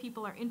other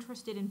people are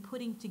interested in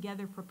putting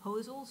together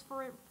proposals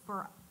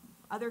for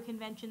other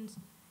conventions,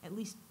 at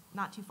least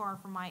not too far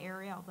from my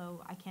area,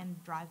 although I can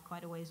drive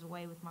quite a ways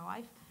away with my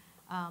wife,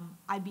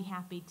 I'd be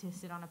happy to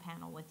sit on a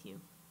panel with you.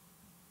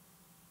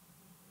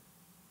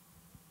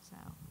 So,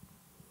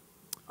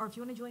 or if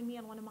you want to join me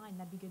on one of mine,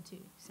 that'd be good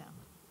too. So.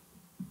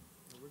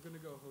 We're going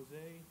to go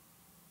Jose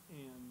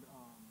and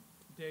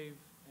Dave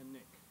and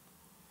Nick.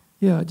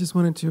 Yeah, I just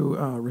wanted to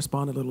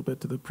respond a little bit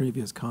to the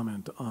previous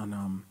comment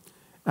on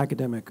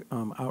academic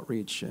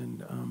outreach,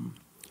 and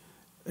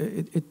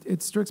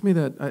it strikes me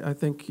that I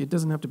think it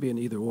doesn't have to be an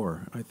either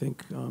or. I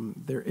think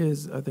there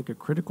is, a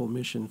critical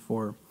mission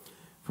for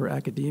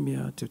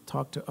academia to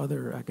talk to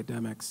other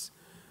academics,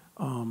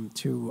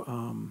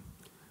 to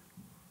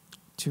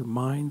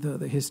mine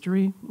the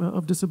history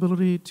of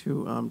disability,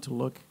 to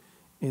look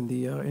in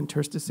the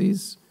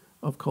interstices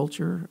of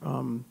culture,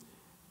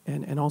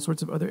 and all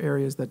sorts of other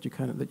areas that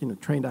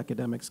trained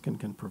academics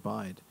can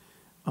provide.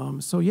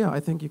 So yeah, I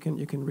think you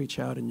can reach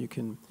out, and you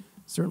can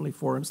certainly,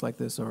 forums like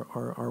this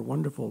are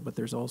wonderful, but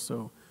there's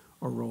also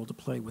a role to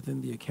play within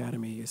the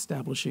academy,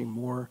 establishing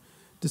more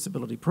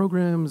disability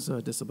programs,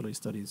 disability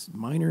studies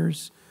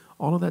minors,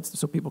 all of that,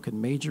 so people can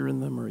major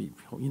in them, or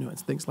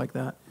things like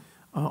that.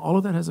 All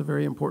of that has a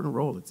very important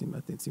role. It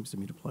seems to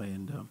me to play,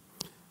 and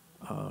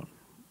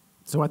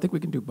so I think we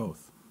can do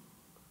both.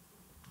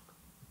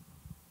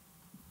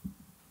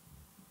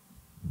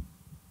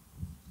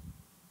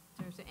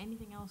 So is there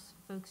anything else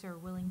folks are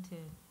willing to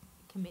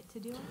commit to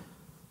doing?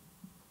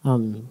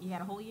 You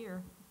got a whole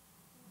year.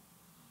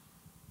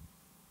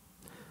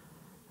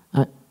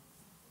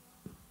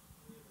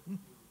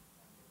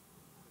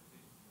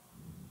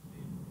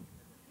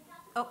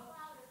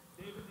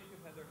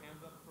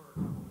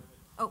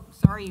 Oh,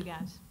 sorry, you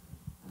guys.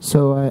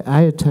 So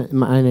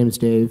my name is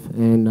Dave,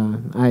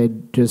 and I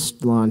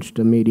just launched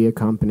a media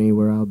company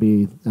where I'll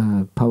be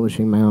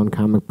publishing my own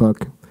comic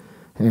book.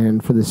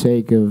 And for the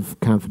sake of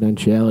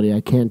confidentiality,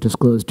 I can't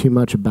disclose too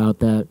much about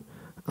that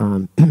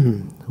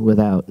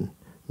without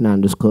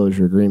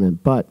non-disclosure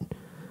agreement. But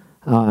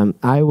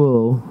I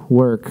will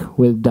work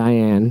with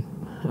Diane.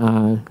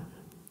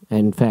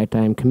 In fact,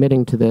 I am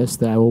committing to this,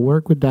 that I will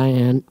work with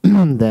Diane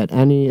that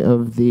any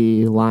of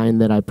the line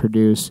that I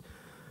produce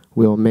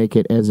will make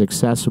it as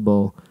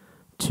accessible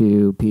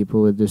to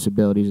people with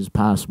disabilities as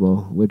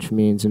possible, which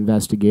means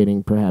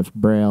investigating perhaps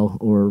Braille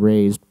or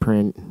raised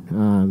print,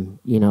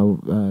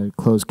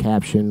 closed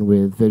caption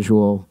with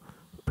visual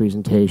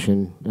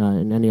presentation,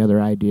 and any other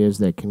ideas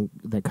that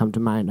come to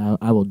mind.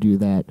 I will do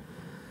that.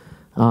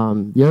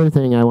 The other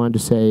thing I wanted to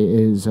say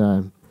is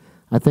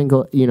I think,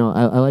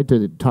 I like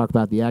to talk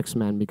about the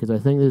X-Men, because I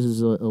think this is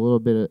a little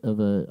bit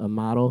of a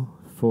model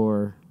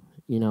for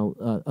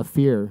a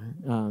fear.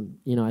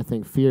 I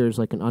think fear is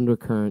like an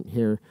undercurrent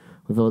here.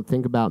 If we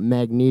think about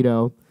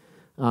Magneto,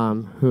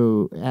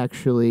 who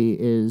actually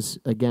is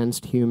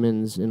against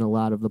humans in a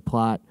lot of the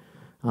plot,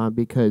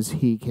 because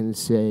he can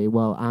say,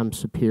 well, I'm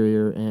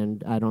superior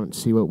and I don't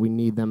see what we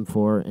need them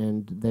for,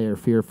 and they are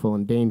fearful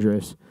and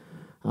dangerous.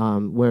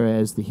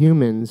 Whereas the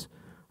humans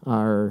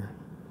are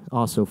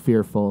also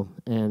fearful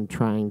and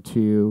trying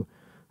to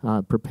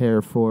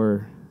prepare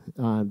for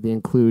the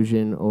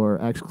inclusion or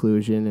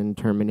exclusion and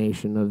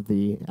termination of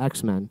the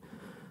X-Men.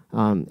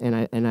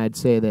 And I'd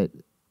say that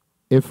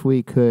if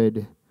we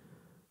could,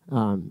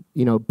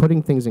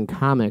 putting things in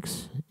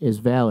comics is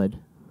valid,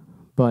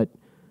 but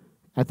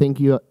I think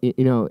and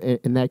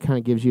that kind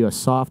of gives you a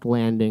soft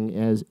landing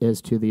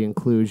as to the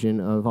inclusion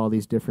of all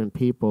these different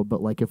people.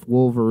 But like if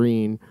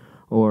Wolverine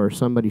or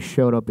somebody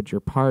showed up at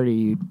your party,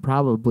 you'd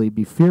probably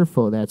be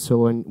fearful of that.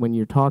 So when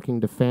you're talking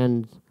to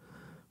fans,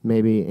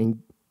 maybe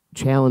and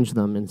challenge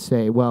them and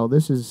say, well,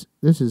 this is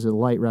a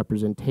light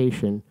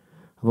representation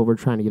of what we're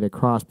trying to get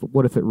across, but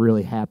what if it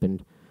really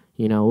happened?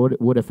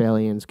 What if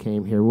aliens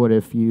came here? What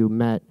if you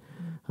met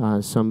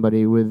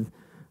somebody with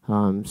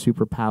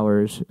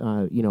superpowers?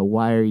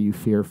 Why are you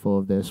fearful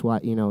of this? Why,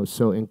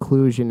 so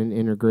inclusion and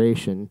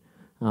integration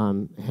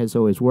has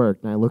always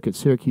worked. And I look at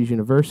Syracuse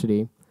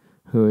University,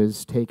 who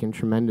has taken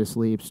tremendous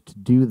leaps to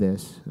do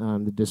this,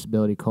 the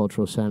Disability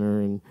Cultural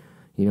Center and,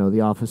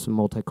 the Office of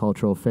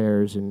Multicultural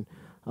Affairs and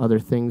other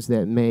things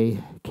that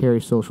may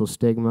carry social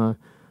stigma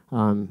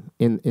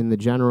in the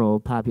general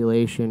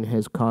population,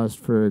 has caused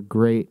for a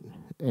great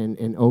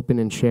and open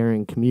and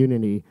sharing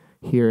community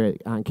here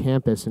on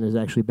campus, and has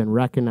actually been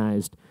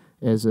recognized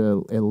as a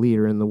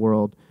leader in the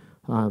world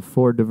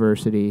for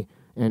diversity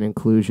and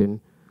inclusion.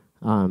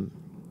 And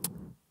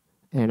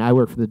I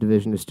work for the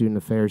Division of Student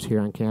Affairs here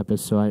on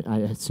campus, so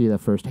I see that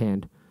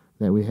firsthand,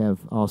 that we have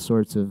all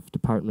sorts of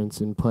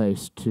departments in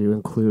place to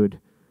include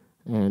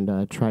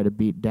and try to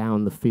beat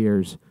down the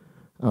fears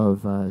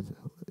of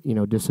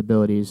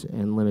disabilities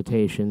and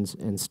limitations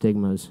and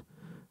stigmas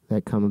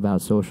that come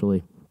about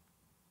socially.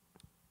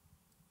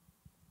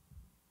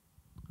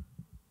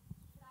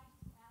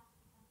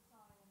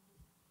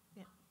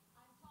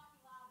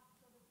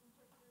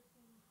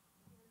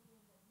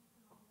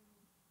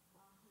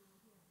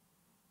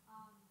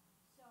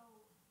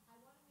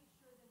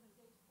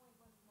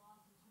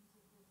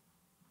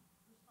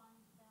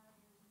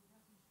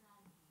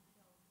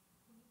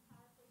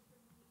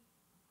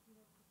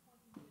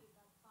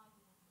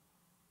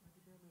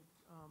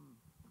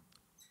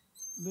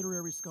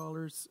 literary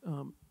scholars,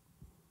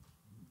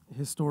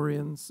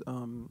 historians,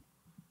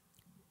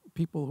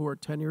 people who are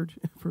tenured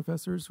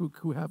professors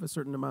who have a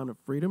certain amount of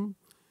freedom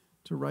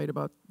to write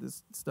about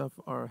this stuff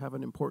have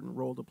an important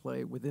role to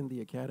play within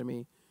the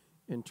academy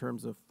in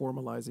terms of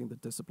formalizing the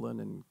discipline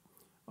and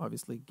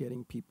obviously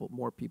getting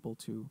more people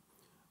to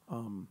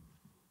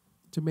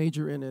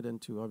major in it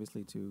and to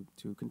obviously to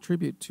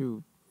contribute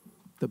to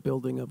the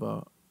building of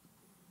a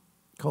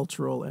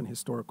cultural and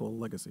historical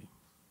legacy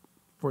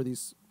for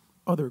these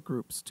other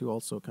groups to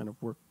also kind of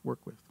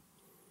work with.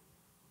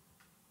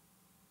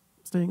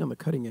 Staying on the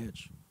cutting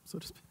edge, so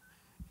to speak.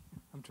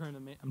 I'm trying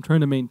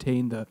to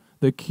maintain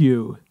the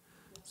queue,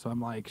 so I'm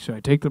like, should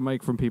I take the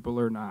mic from people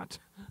or not?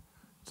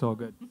 It's all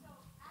good. So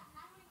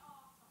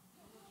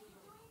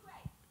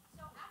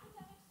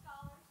academic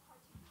scholars,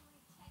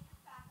 particularly tenured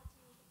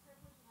faculty with the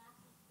privilege and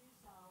access to do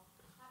so,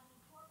 have an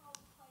important role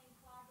to play in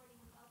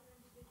collaborating with other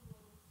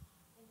individuals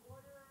in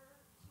order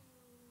to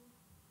ensure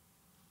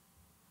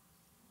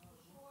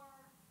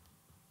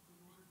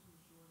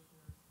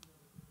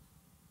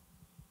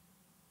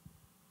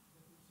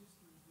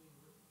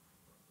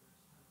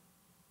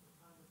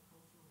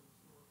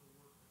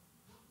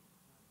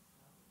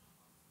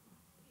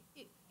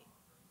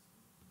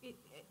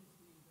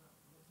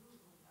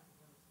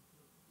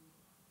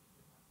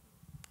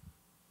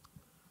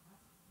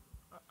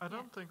I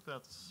don't think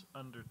that's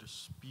under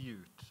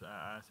dispute.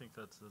 I think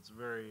that's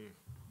very,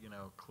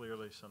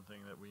 clearly something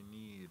that we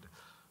need.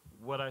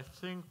 What I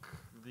think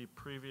the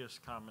previous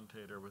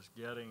commentator was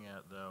getting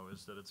at, though,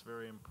 is that it's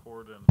very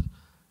important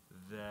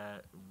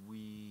that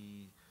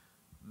we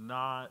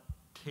not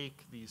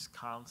take these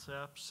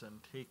concepts and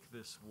take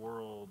this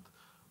world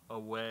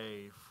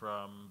away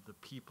from the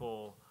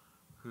people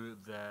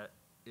that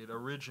it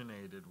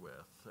originated with.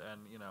 And,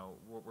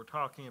 what we're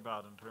talking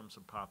about in terms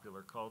of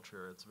popular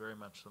culture, it's very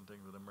much something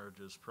that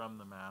emerges from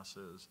the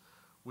masses.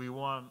 We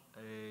want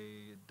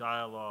a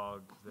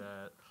dialogue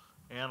that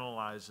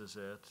analyzes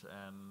it,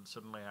 and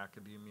certainly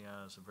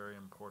academia is a very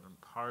important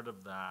part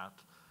of that.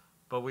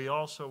 But we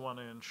also want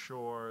to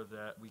ensure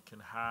that we can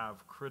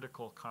have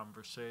critical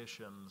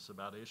conversations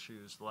about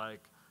issues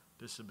like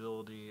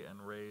disability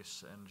and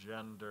race and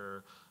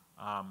gender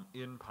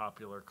in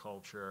popular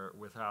culture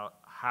without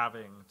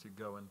having to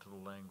go into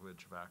the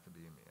language of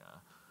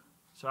academia.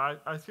 So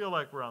I feel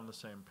like we're on the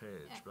same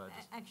page. But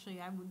actually,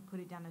 I would put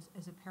it down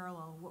as a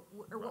parallel.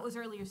 What was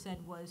earlier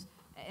said was,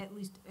 at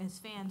least as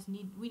fans,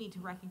 we need to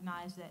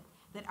recognize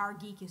that our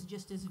geek is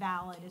just as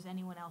valid as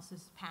anyone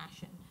else's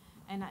passion.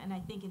 And I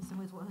think in some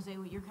ways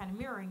what you're kind of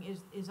mirroring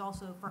is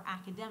also for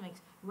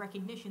academics,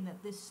 recognition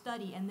that this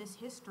study and this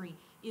history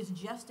is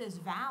just as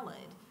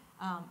valid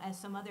as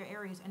some other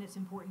areas, and it's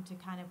important to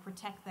kind of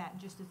protect that,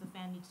 just as the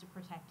fan needs to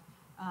protect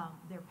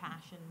their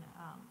passion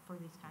for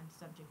these kinds of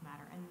subject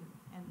matter, and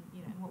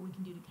what we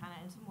can do to kind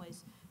of, in some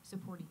ways,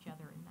 support each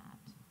other in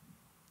that.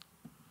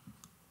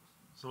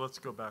 So let's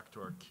go back to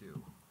our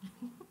cue.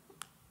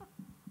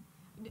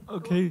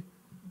 Okay,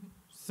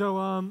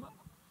 so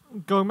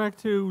going back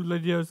to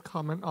Lydia's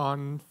comment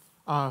on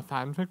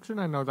fan fiction,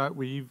 I know that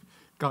we've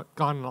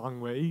gone a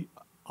long way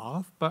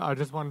off, but I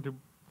just wanted to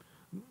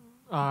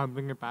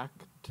bring it back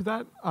to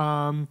that.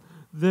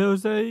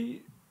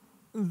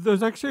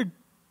 There's actually a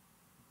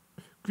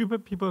group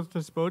of people with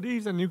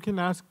disabilities, and you can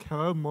ask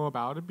Kara more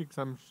about it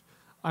because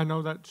I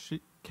know that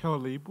Kara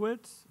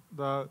Leibowitz,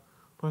 the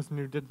person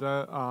who did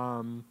the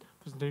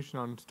presentation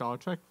on Star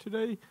Trek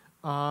today,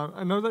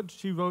 I know that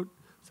she wrote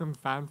some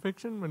fan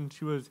fiction when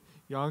she was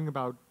young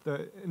about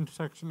the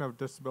intersection of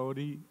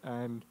disability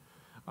and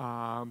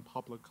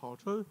popular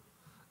culture.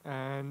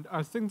 And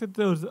I think that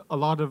there's a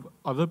lot of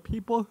other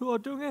people who are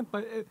doing it,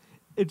 but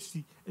it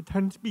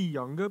tends to be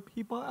younger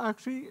people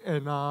actually,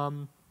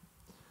 and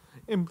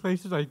in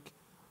places like,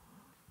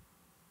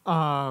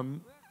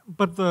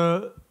 but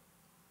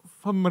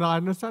from what I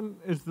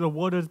understand is the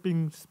word is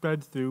being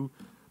spread through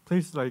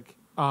places like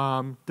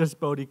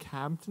disability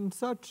camps and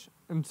such,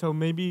 and so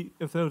maybe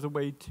if there's a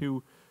way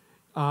to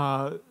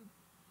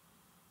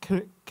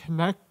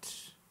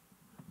connect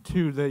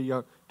to the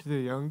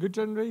younger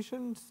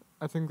generations,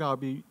 I think that would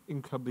be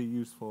incredibly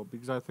useful,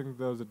 because I think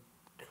there's a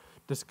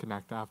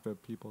disconnect after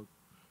people.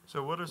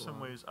 So what are some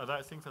ways,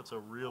 I think that's a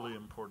really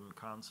important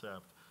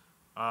concept,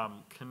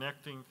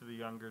 connecting to the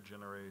younger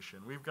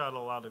generation. We've got a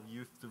lot of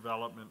youth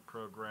development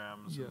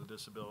programs in the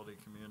disability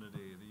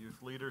community, the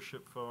youth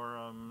leadership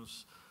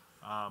forums,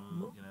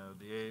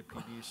 the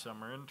AAPD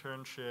summer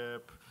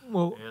internship,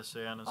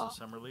 ASAN is a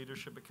summer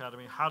leadership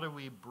academy. How do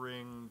we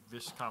bring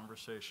this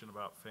conversation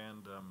about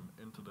fandom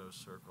into those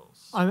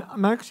circles?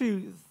 I'm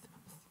actually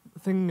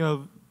thinking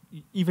of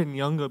even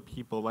younger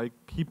people, like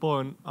people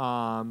in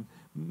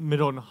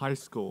middle and high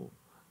school,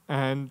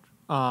 and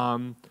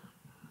often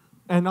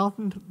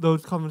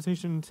those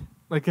conversations,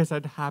 like I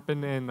said,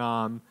 happen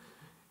in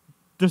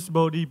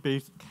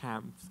disability-based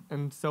camps,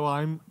 and so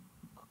I'm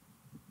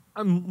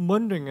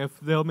wondering if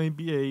there may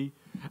be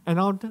and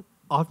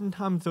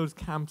oftentimes those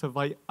camps are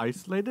very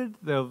isolated.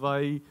 They're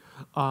very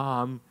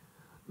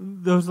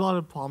there's a lot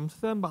of problems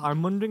with them, but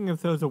I'm wondering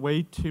if there's a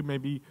way to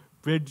maybe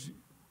bridge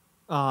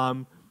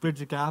bridge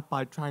the gap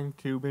by trying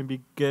to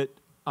maybe get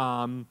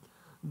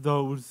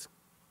those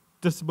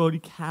disability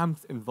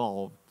camps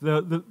involved.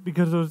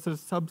 Because there's a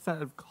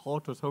subset of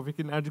culture, so if we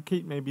can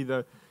educate maybe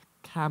the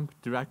camp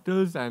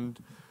directors and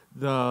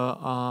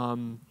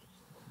the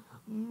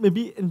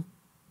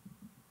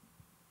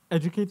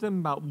educate them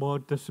about more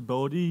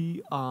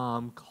disability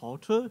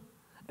culture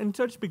and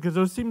such, because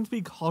there seems to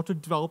be culture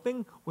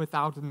developing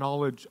without the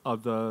knowledge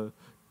of the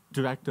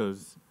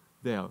directors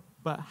there.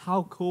 But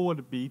how cool would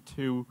it be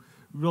to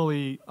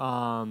really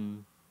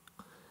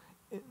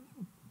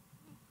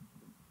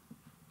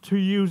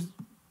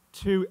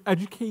to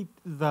educate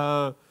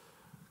the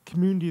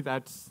community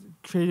that's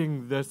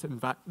creating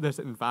this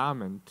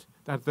environment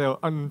that they're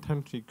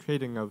unintentionally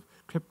creating of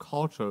Crip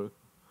culture,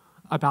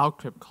 about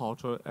Crip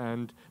culture,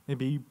 and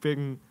maybe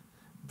bring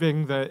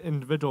the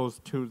individuals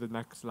to the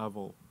next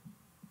level.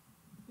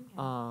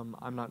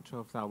 I'm not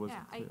sure if that was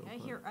clear, I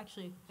hear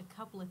actually a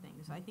couple of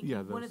things. I think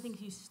Yeah, one of the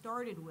things you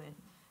started with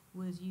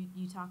was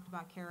you talked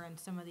about Kara and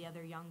some of the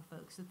other young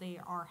folks, that they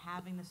are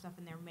having the stuff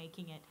and they're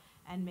making it,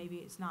 and maybe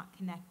it's not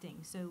connecting.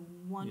 So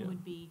one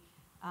would be,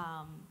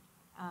 I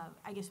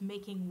guess,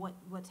 making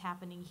what's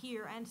happening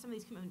here and some of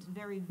these commitments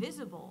very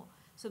visible,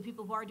 so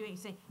people who are doing it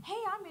say, hey,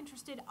 I'm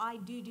interested, I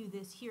do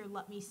this here,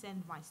 let me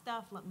send my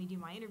stuff, let me do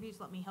my interviews,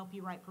 let me help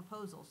you write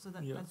proposals. So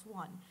that's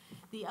one.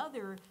 The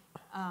other,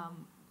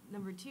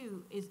 number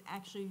two, is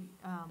actually,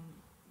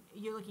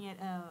 you're looking at,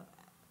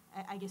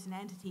 I guess, an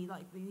entity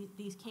like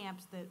these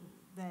camps that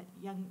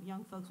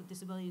young folks with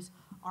disabilities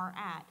are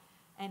at,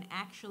 and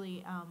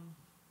actually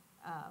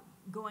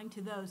going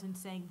to those and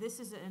saying, this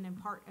is an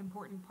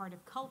important part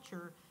of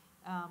culture,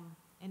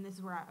 and this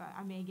is where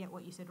I may get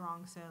what you said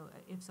wrong, so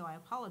if so, I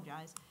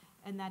apologize,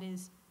 and that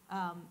is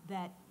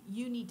that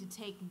you need to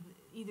take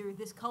either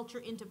this culture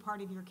into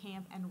part of your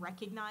camp and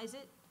recognize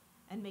it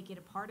and make it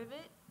a part of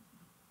it.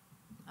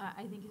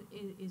 I think,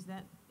 is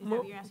that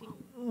what you're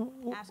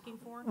asking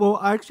for? Well,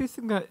 I actually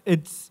think that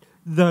it's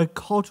the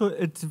culture,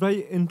 it's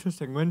very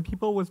interesting. When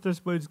people with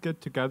disabilities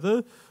get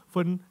together,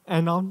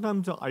 and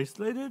oftentimes they're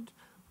isolated,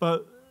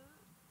 but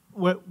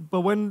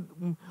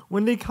when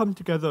they come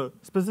together,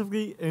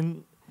 specifically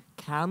in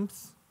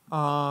camps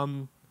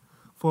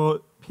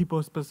for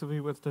people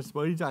specifically with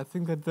disabilities, I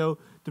think that they'll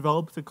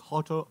develop the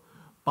culture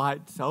by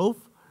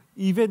itself,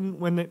 even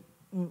when it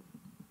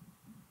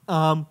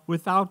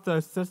without the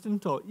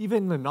assistance or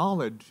even the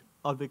knowledge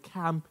of the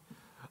camp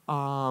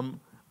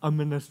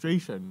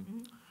administration.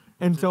 Mm-hmm.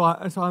 And so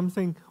I'm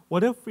saying,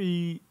 what if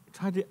we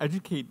try to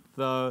educate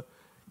the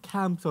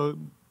camps or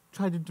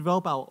try to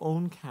develop our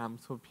own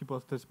camps for people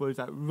with disabilities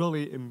that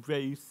really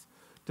embrace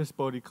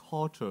disability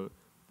culture,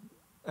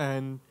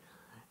 and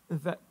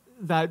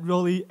that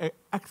really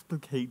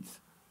explicates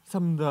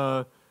some of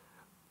the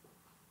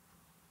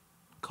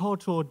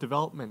cultural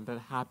development that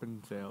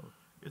happens there.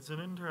 It's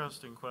an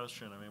interesting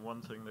question. I mean, one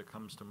thing that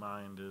comes to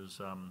mind is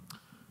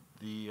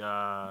the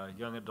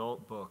young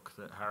adult book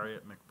that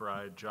Harriet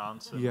McBride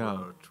Johnson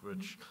wrote,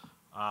 which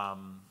I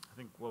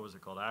think, what was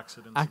it called?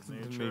 Accidents of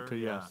Nature?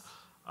 Yes.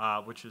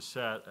 Which is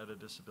set at a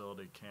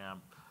disability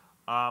camp.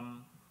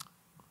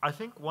 I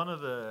think one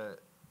of the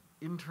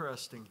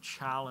interesting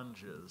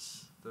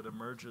challenges that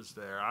emerges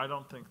there, I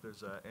don't think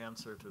there's an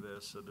answer to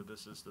this, so that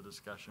this is the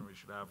discussion we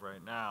should have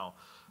right now.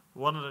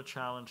 One of the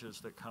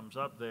challenges that comes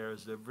up there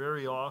is that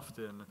very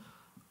often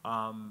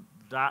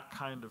that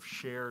kind of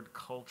shared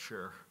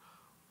culture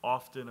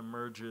often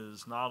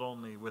emerges not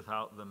only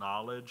without the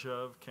knowledge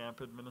of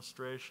camp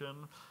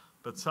administration,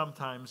 but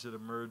sometimes it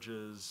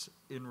emerges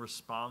in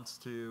response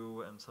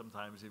to, and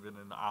sometimes even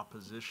in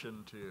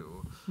opposition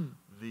to,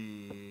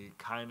 the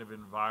kind of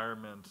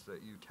environment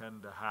that you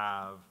tend to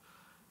have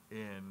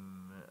in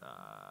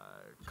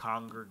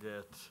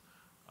congregate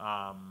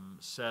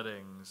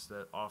settings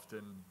that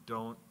often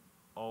don't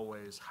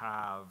always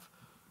have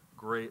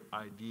great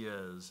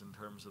ideas in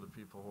terms of the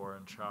people who are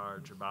in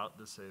charge about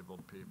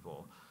disabled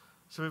people.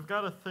 So we've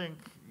got to think,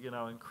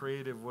 in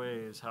creative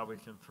ways how we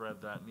can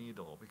thread that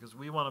needle, because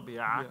we want to be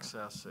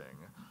accessing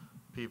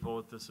people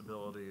with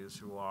disabilities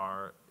who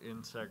are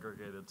in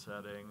segregated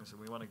settings,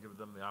 and we want to give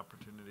them the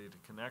opportunity to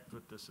connect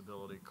with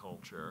disability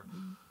culture.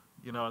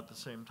 At the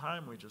same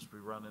time, we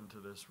run into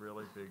this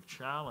really big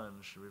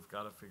challenge. We've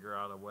got to figure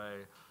out a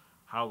way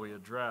how we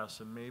address,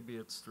 and maybe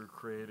it's through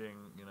creating,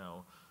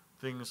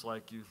 things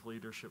like youth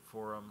leadership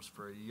forums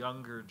for a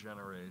younger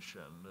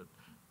generation that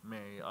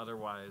may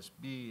otherwise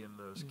be in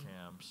those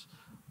camps.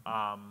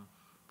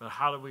 But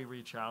how do we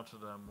reach out to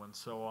them when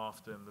so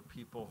often the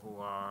people who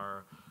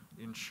are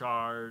in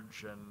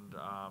charge and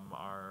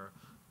are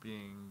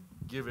being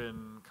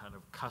given kind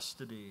of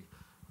custody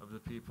of the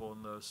people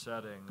in those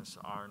settings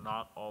are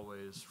not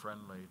always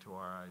friendly to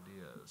our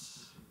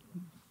ideas?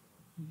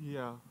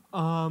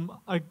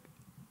 I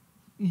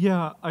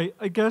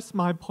guess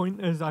my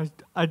point is I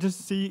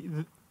just see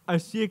a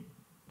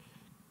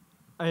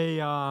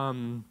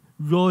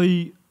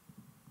really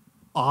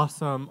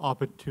awesome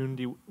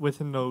opportunity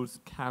within those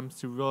camps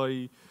to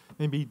really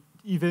maybe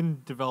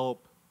even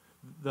develop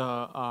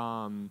the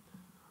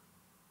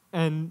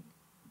and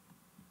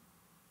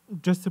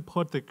just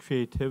support the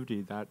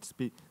creativity that's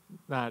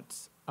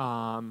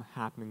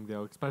happening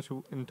there,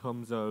 especially in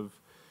terms of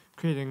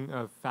creating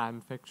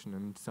fan fiction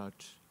and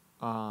such,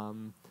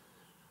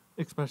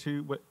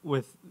 especially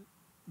with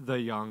the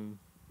young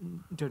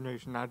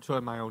generation. That's sort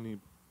of my only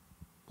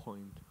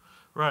point.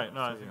 Right.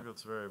 No, So, I think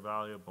that's very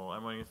valuable.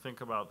 And when you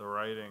think about the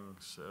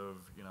writings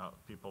of,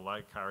 people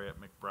like Harriet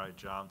McBride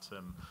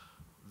Johnson,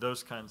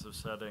 those kinds of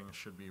settings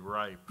should be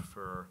ripe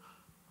for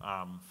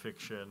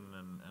fiction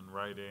and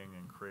writing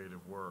and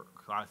creative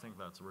work. I think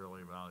that's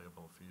really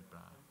valuable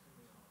feedback.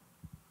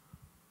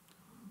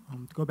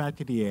 To go back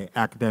to the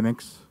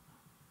academics,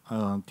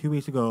 2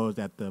 weeks ago I was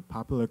at the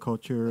Popular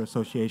Culture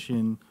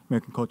Association,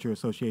 American Culture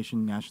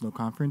Association National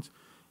Conference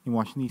in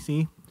Washington,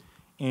 D.C.,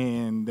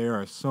 and there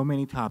are so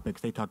many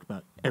topics. They talked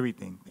about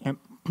everything.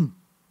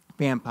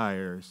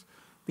 Vampires,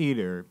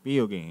 theater,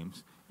 video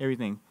games,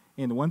 everything.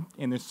 And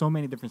there's so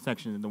many different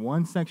sections. And the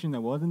one section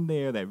that wasn't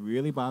there that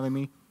really bothered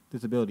me,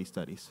 disability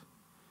studies.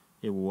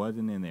 It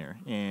wasn't in there.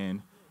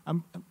 And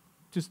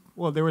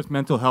there was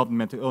mental health and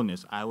mental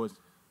illness. I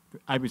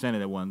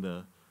presented at one of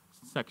the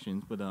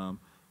sections, but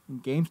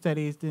game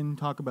studies didn't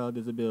talk about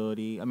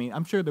disability. I mean,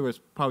 I'm sure there was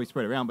probably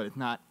spread around, but it's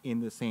not in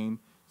the same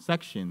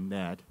section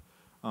that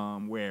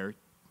where,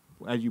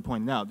 as you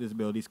pointed out,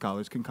 disability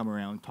scholars can come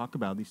around and talk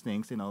about these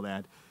things and all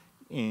that.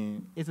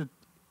 And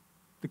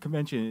the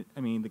convention,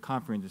 the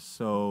conference is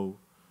so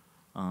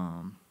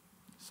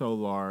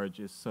large,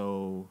 it's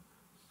so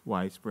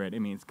widespread.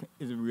 It's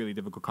a really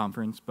difficult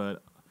conference,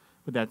 but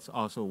that's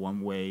also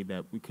one way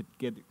that we could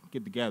get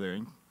together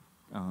and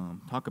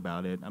talk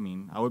about it.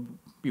 I would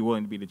be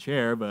willing to be the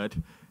chair, but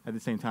at the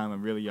same time,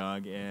 I'm really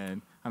young,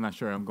 and I'm not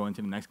sure I'm going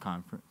to the next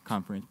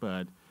conference,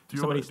 but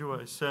do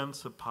I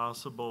sense a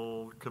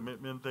possible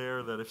commitment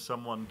there that if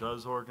someone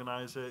does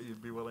organize it,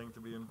 you'd be willing to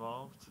be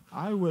involved?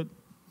 I would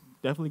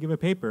definitely give a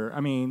paper.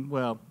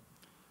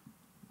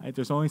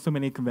 There's only so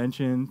many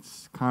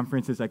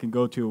conferences I can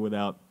go to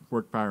without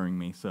work firing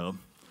me, so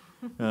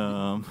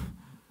I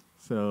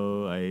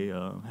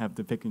have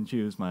to pick and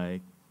choose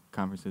my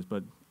conferences.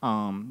 But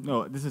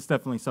no, this is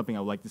definitely something I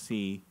would like to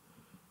see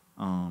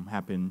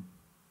happen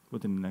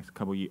within the next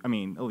couple of years.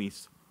 At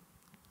least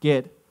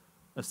get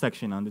a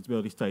section on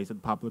disability studies at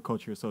the Popular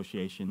Culture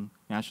Association,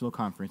 national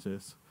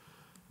conferences,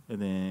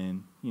 and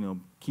then,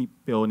 keep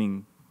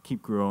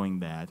growing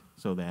that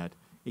so that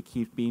it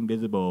keeps being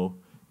visible,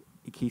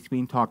 it keeps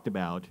being talked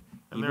about.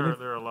 And there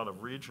are a lot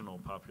of regional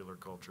popular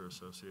culture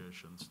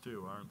associations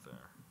too, aren't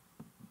there?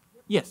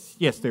 Yes,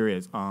 there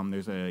is.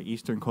 There's a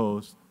Eastern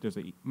Coast, there's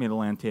a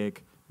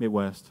Mid-Atlantic,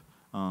 Midwest,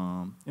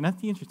 and that's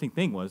the interesting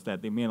thing was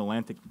that the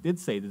Mid-Atlantic did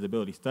say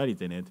disability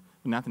studies in it,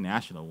 but not the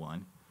national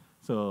one.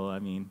 So,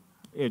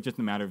 it's just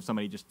a matter of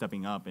somebody just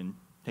stepping up and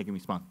taking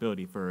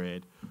responsibility for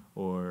it,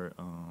 or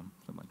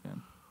something like that.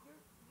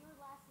 Your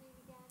last name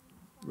again?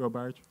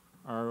 Robarge,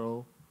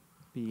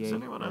 R-O-B-A-R-G. Does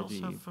anyone else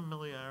have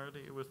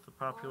familiarity with the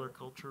popular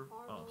culture?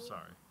 Oh,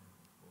 sorry.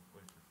 We'll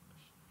wait to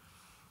finish.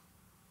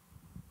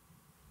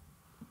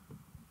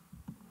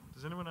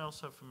 Does anyone else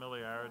have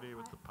familiarity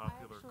with the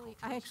popular culture?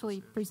 I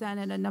actually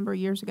presented a number of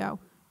years ago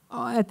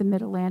at the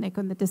Mid-Atlantic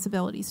on the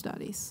disability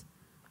studies.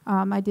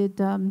 I did...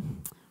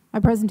 my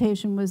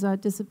presentation was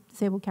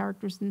disabled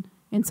characters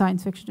in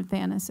science fiction and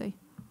fantasy.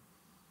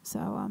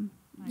 So,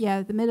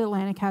 yeah, the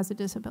Mid-Atlantic has a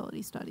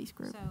disability studies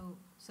group.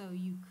 So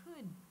you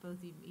could both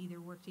either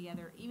work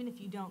together, even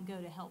if you don't go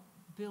to help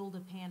build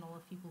a panel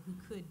of people who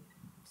could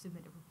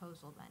submit a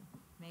proposal then,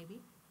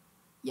 maybe?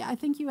 Yeah, I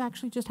think you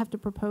actually just have to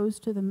propose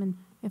to them, and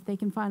if they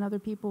can find other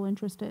people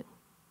interested,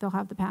 they'll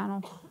have the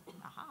panel.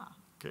 Aha.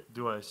 Okay,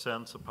 do I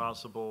sense a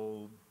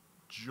possible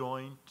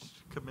joint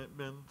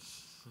commitment?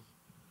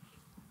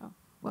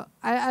 Well,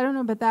 I don't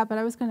know about that, but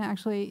I was going to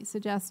actually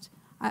suggest,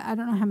 I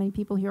don't know how many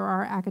people here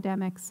are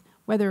academics,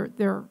 whether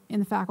they're in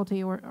the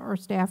faculty or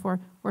staff or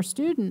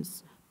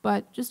students,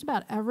 but just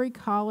about every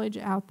college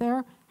out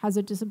there has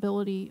a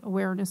Disability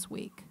Awareness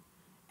Week.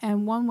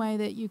 And one way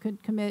that you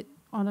could commit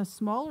on a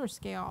smaller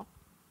scale,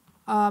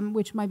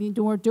 which might be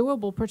more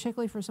doable,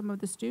 particularly for some of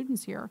the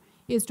students here,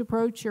 is to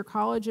approach your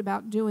college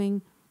about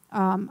doing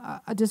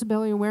a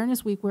Disability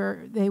Awareness Week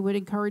where they would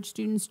encourage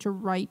students to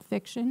write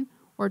fiction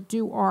or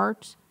do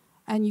art.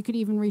 And you could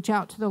even reach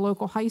out to the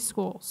local high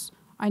schools.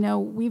 I know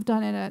we've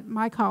done it at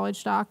my college,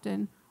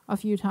 Stockton, a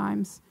few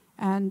times,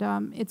 and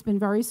it's been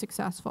very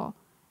successful.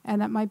 And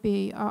that might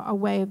be a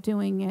way of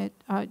doing it,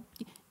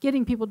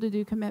 getting people to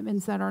do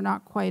commitments that are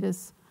not quite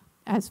as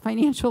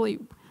financially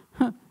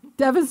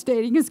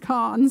devastating as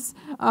cons,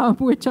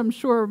 which I'm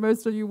sure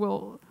most of you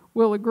will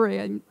agree.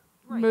 And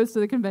most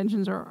of the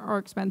conventions are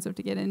expensive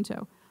to get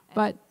into.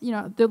 But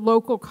the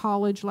local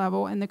college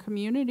level and the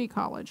community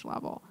college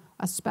level,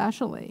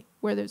 especially,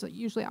 where there's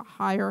usually a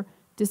higher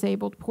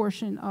disabled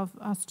portion of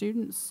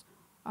students,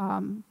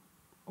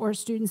 or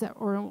students that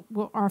are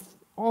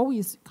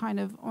always kind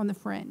of on the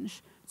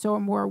fringe, so are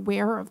more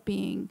aware of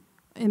being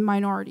in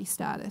minority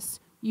status.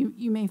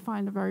 You may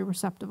find a very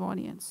receptive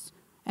audience,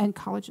 and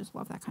colleges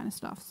love that kind of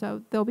stuff,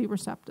 so they'll be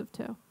receptive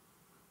too.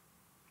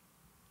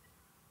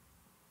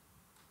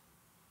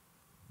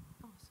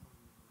 Awesome.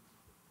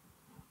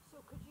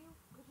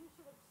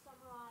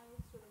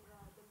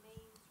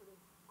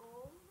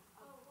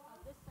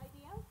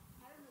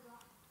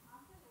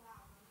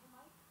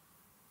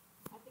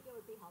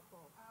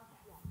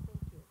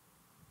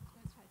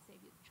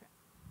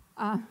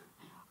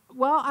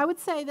 Well, I would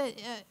say that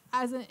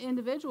as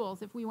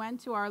individuals, if we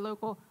went to our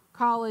local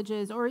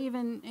colleges, or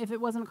even if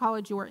it wasn't a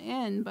college you were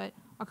in, but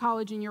a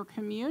college in your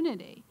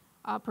community,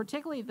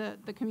 particularly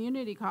the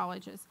community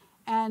colleges,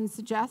 and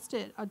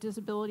suggested a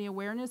Disability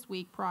Awareness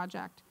Week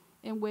project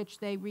in which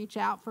they reach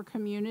out for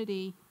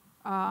community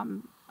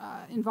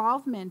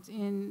involvement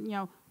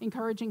in,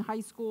 encouraging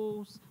high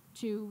schools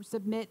to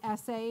submit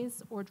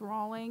essays or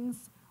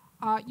drawings,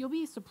 you'll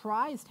be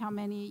surprised how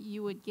many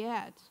you would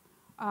get.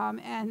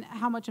 And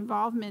how much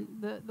involvement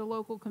the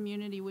local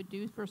community would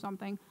do for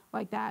something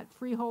like that.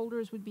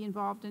 Freeholders would be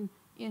involved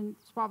in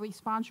probably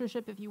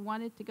sponsorship if you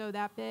wanted to go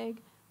that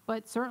big,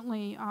 but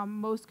certainly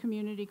most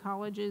community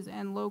colleges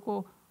and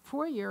local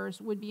four-years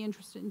would be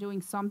interested in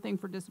doing something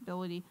for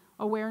Disability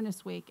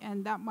Awareness Week,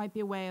 and that might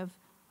be a way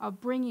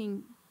of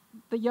bringing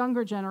the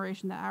younger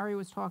generation that Ari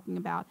was talking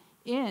about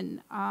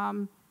in.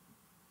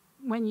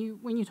 When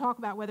you talk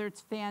about whether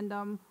it's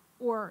fandom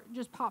or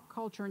just pop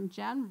culture in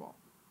general,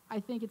 I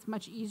think it's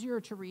much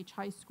easier to reach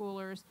high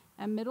schoolers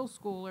and middle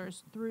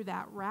schoolers through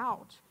that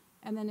route.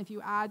 And then if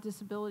you add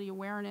disability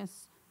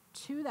awareness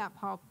to that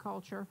pop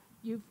culture,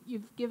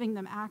 you've given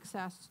them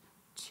access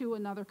to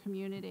another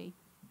community,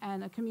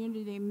 and a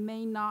community they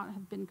may not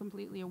have been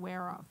completely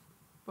aware of,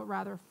 but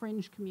rather a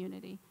fringe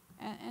community.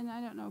 And I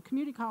don't know,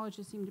 community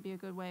colleges seem to be a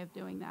good way of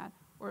doing that,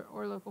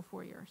 or local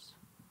four-years.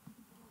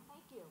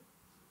 Thank you.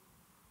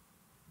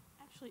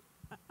 Actually,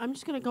 I'm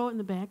just going to go in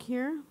the back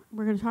here.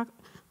 We're going to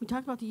we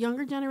talked about the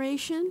younger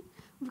generation.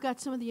 We've got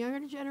some of the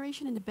younger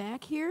generation in the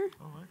back here.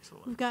 Oh,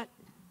 excellent. We've got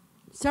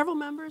several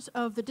members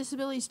of the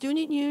Disability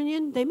Student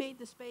Union. They made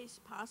the space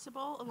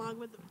possible along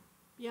with the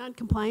Beyond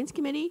Compliance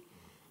Committee.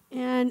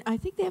 And I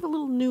think they have a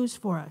little news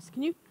for us.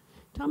 Can you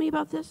tell me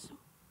about this?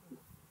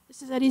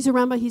 This is Eddie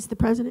Zaremba. He's the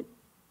president.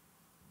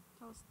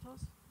 Tell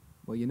us.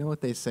 Well, you know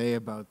what they say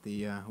about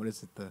the,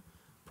 the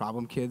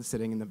problem kids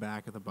sitting in the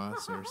back of the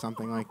bus or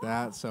something like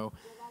that. So,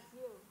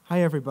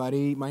 hi,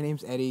 everybody. My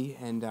name's Eddie,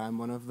 and I'm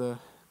one of the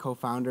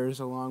co-founders,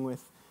 along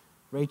with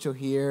Rachel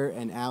here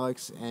and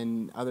Alex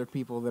and other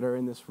people that are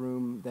in this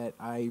room that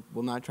I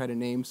will not try to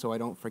name so I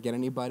don't forget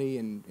anybody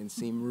and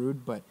seem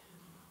rude. But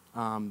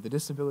the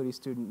Disability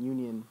Student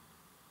Union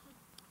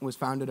was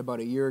founded about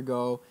a year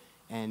ago,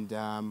 and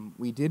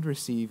we did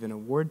receive an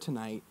award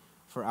tonight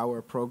for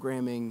our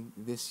programming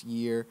this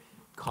year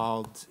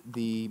called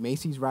the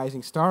Macy's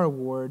Rising Star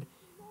Award,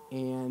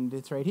 and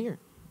it's right here.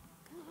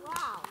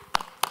 Wow.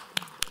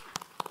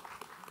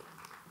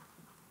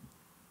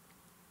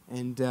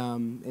 And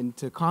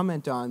to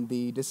comment on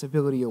the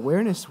Disability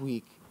Awareness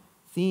Week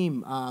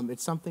theme,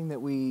 it's something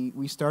that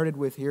we started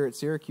with here at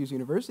Syracuse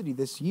University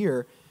this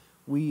year.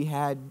 We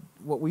had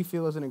what we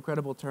feel is an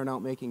incredible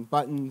turnout, making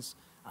buttons,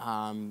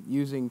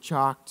 using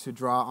chalk to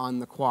draw on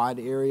the quad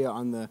area,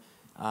 on the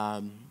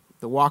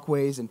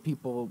walkways, and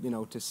people,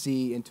 to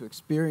see and to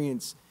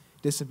experience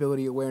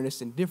disability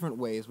awareness in different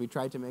ways. We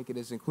tried to make it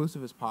as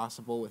inclusive as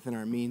possible within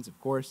our means, of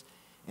course,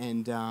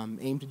 and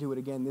aim to do it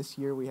again this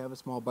year. We have a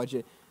small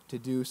budget to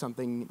do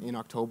something in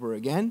October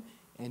again,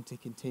 and to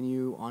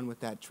continue on with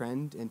that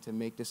trend, and to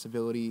make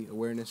Disability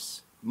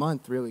Awareness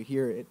Month really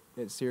here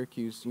at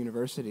Syracuse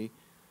University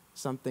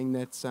something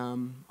that's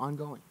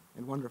ongoing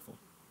and wonderful.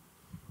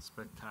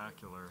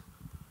 Spectacular.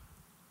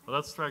 Well,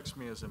 that strikes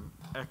me as an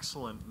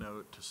excellent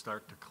note to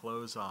start to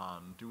close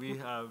on. Do we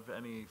have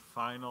any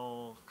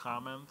final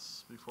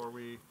comments before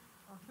we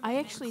I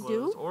actually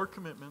close? do. Or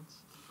commitments?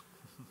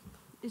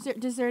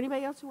 Does there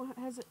anybody else who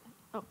has it?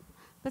 Oh,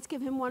 let's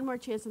give him one more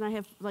chance, and I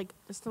have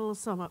just a little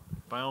sum up.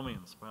 By all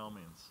means, by all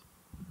means.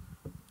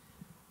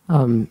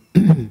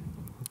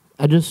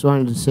 I just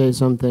wanted to say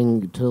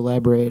something to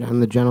elaborate on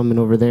the gentleman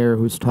over there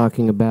who's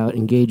talking about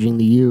engaging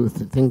the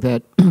youth. I think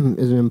that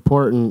is an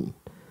important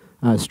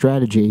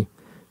strategy,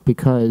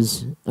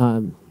 because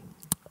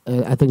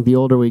I think the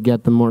older we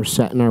get, the more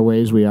set in our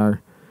ways we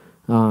are,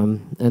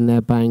 and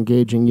that by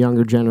engaging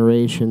younger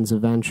generations,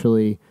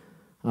 eventually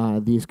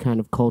these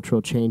kind of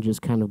cultural changes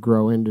kind of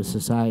grow into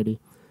society.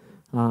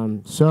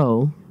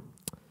 So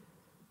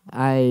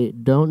I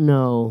don't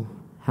know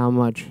how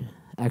much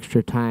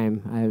extra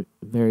time. I'm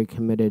very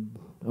committed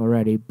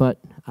already, but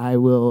I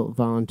will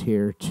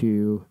volunteer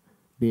to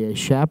be a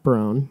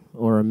chaperone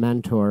or a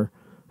mentor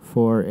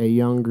for a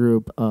young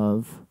group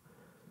of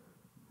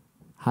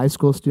high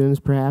school students,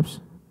 perhaps,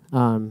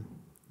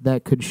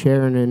 that could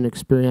share in an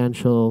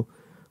experiential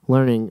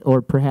learning,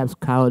 or perhaps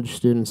college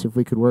students, if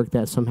we could work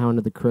that somehow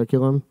into the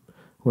curriculum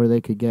where they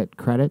could get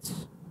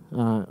credits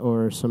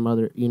or some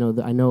other,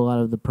 I know a lot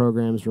of the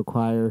programs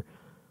require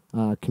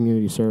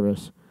community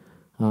service.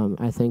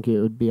 I think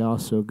it would be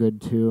also good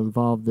to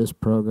involve this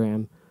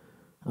program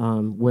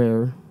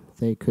where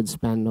they could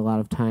spend a lot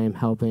of time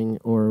helping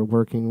or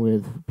working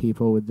with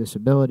people with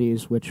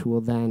disabilities, which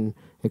will then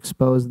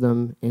expose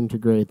them,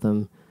 integrate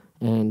them,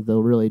 and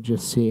they'll really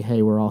just see,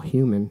 hey, we're all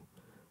human.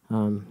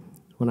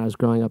 When I was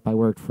growing up, I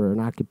worked for an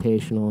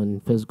occupational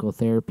and physical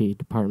therapy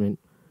department.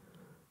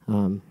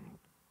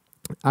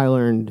 I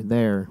learned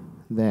there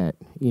that,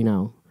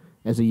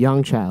 as a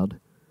young child,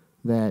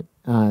 that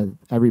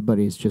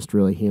everybody is just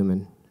really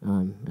human.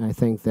 And I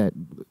think that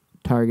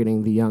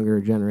targeting the younger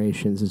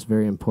generations is a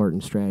very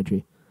important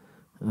strategy,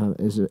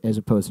 as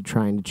opposed to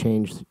trying to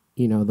change,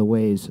 the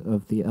ways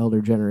of the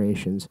elder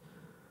generations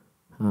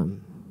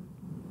who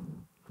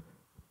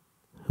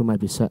might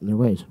be set in their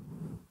ways.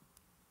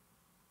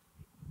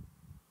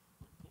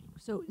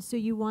 So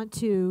you want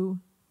to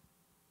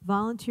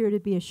volunteer to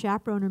be a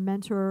chaperone or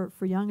mentor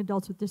for young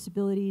adults with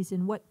disabilities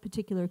in what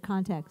particular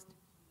context?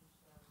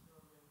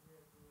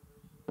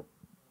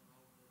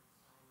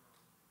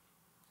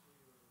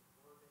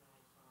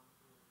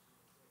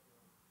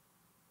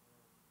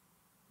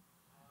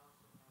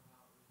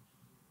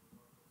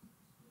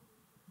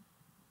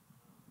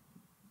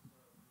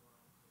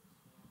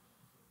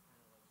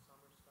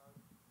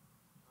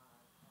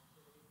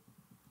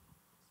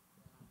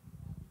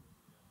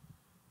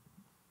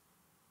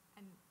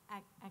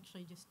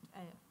 Actually,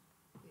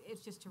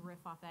 it's just to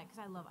riff off that, because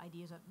I love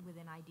ideas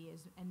within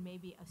ideas, and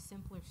maybe a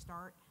simpler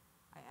start.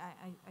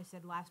 I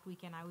said last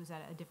weekend I was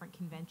at a different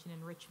convention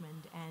in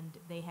Richmond, and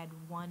they had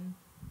one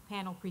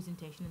panel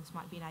presentation, and this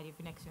might be an idea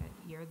for next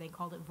year. They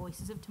called it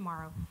Voices of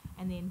Tomorrow,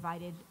 and they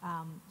invited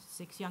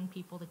 6 young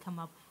people to come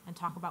up and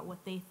talk about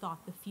what they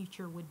thought the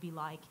future would be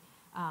like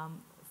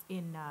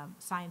in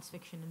science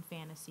fiction and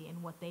fantasy,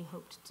 and what they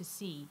hoped to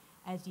see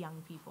as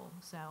young people.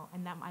 So,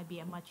 and that might be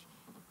a much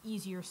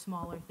easier,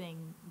 smaller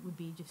thing, would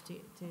be just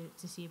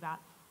to see about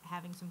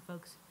having some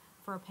folks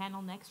for a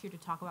panel next year to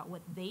talk about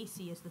what they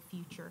see as the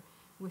future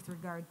with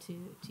regard to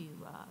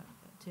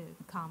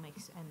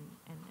comics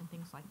and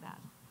things like that.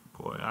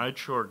 Boy, I'd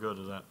sure go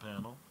to that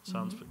panel.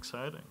 Sounds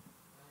exciting.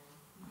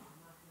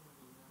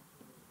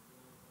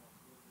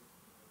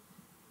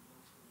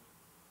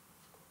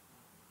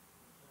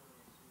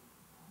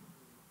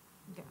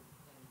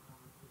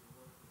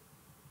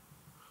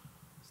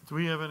 Do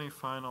we have any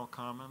final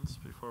comments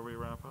before we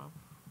wrap up?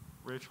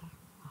 Rachel?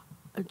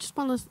 I just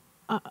want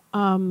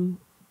to,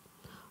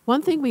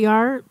 one thing, we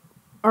are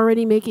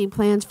already making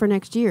plans for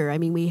next year. I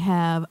mean, we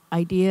have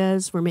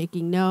ideas, we're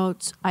making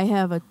notes. I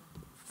have a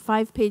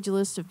 5-page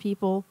list of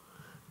people,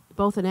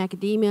 both in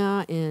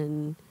academia,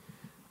 in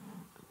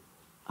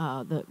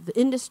the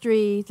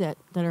industry, that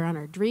are on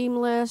our dream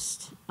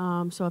list.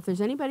 So if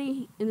there's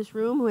anybody in this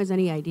room who has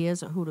any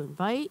ideas of who to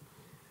invite,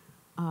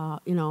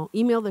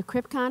 email the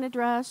CripCon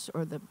address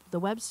or the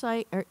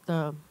website or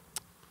the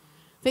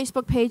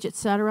Facebook page,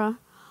 etc.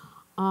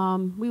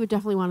 We would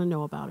definitely want to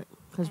know about it,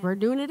 because we're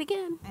doing it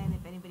again. And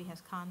if anybody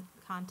has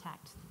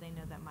contacts, they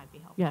know that might be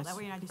helpful. Yes, that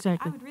way you're not just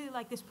exactly. saying, I would really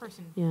like this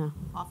person. Yeah.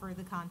 Offer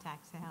the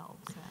contacts to help.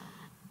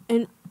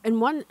 So.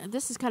 And one,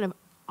 this is kind of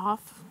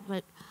off,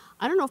 but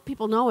I don't know if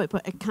people know it,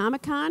 but at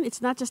Comic-Con,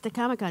 it's not just a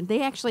Comic-Con.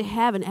 They actually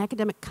have an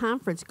academic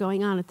conference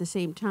going on at the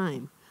same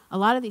time. A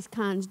lot of these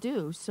cons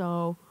do,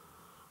 so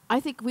I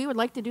think we would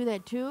like to do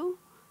that too.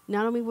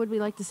 Not only would we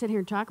like to sit here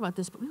and talk about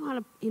this, but we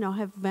want to,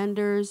 have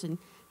vendors and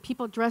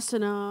people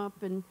dressing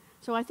up, and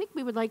so I think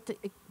we would like to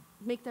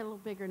make that a little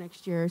bigger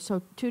next year.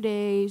 So 2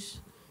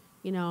 days,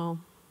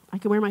 I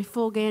can wear my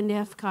full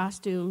Gandalf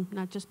costume,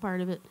 not just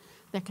part of it,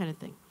 that kind of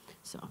thing.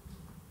 So.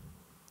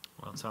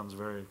 Well, it sounds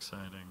very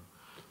exciting.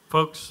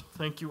 Folks,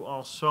 thank you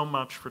all so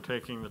much for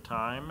taking the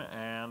time,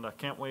 and I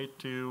can't wait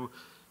to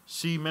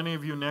see many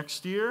of you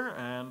next year,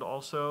 and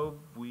also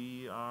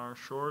we are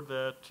sure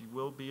that you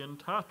will be in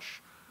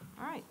touch.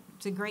 All right.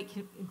 It's a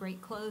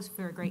great close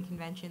for a great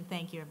convention.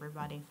 Thank you,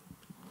 everybody.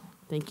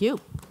 Thank you.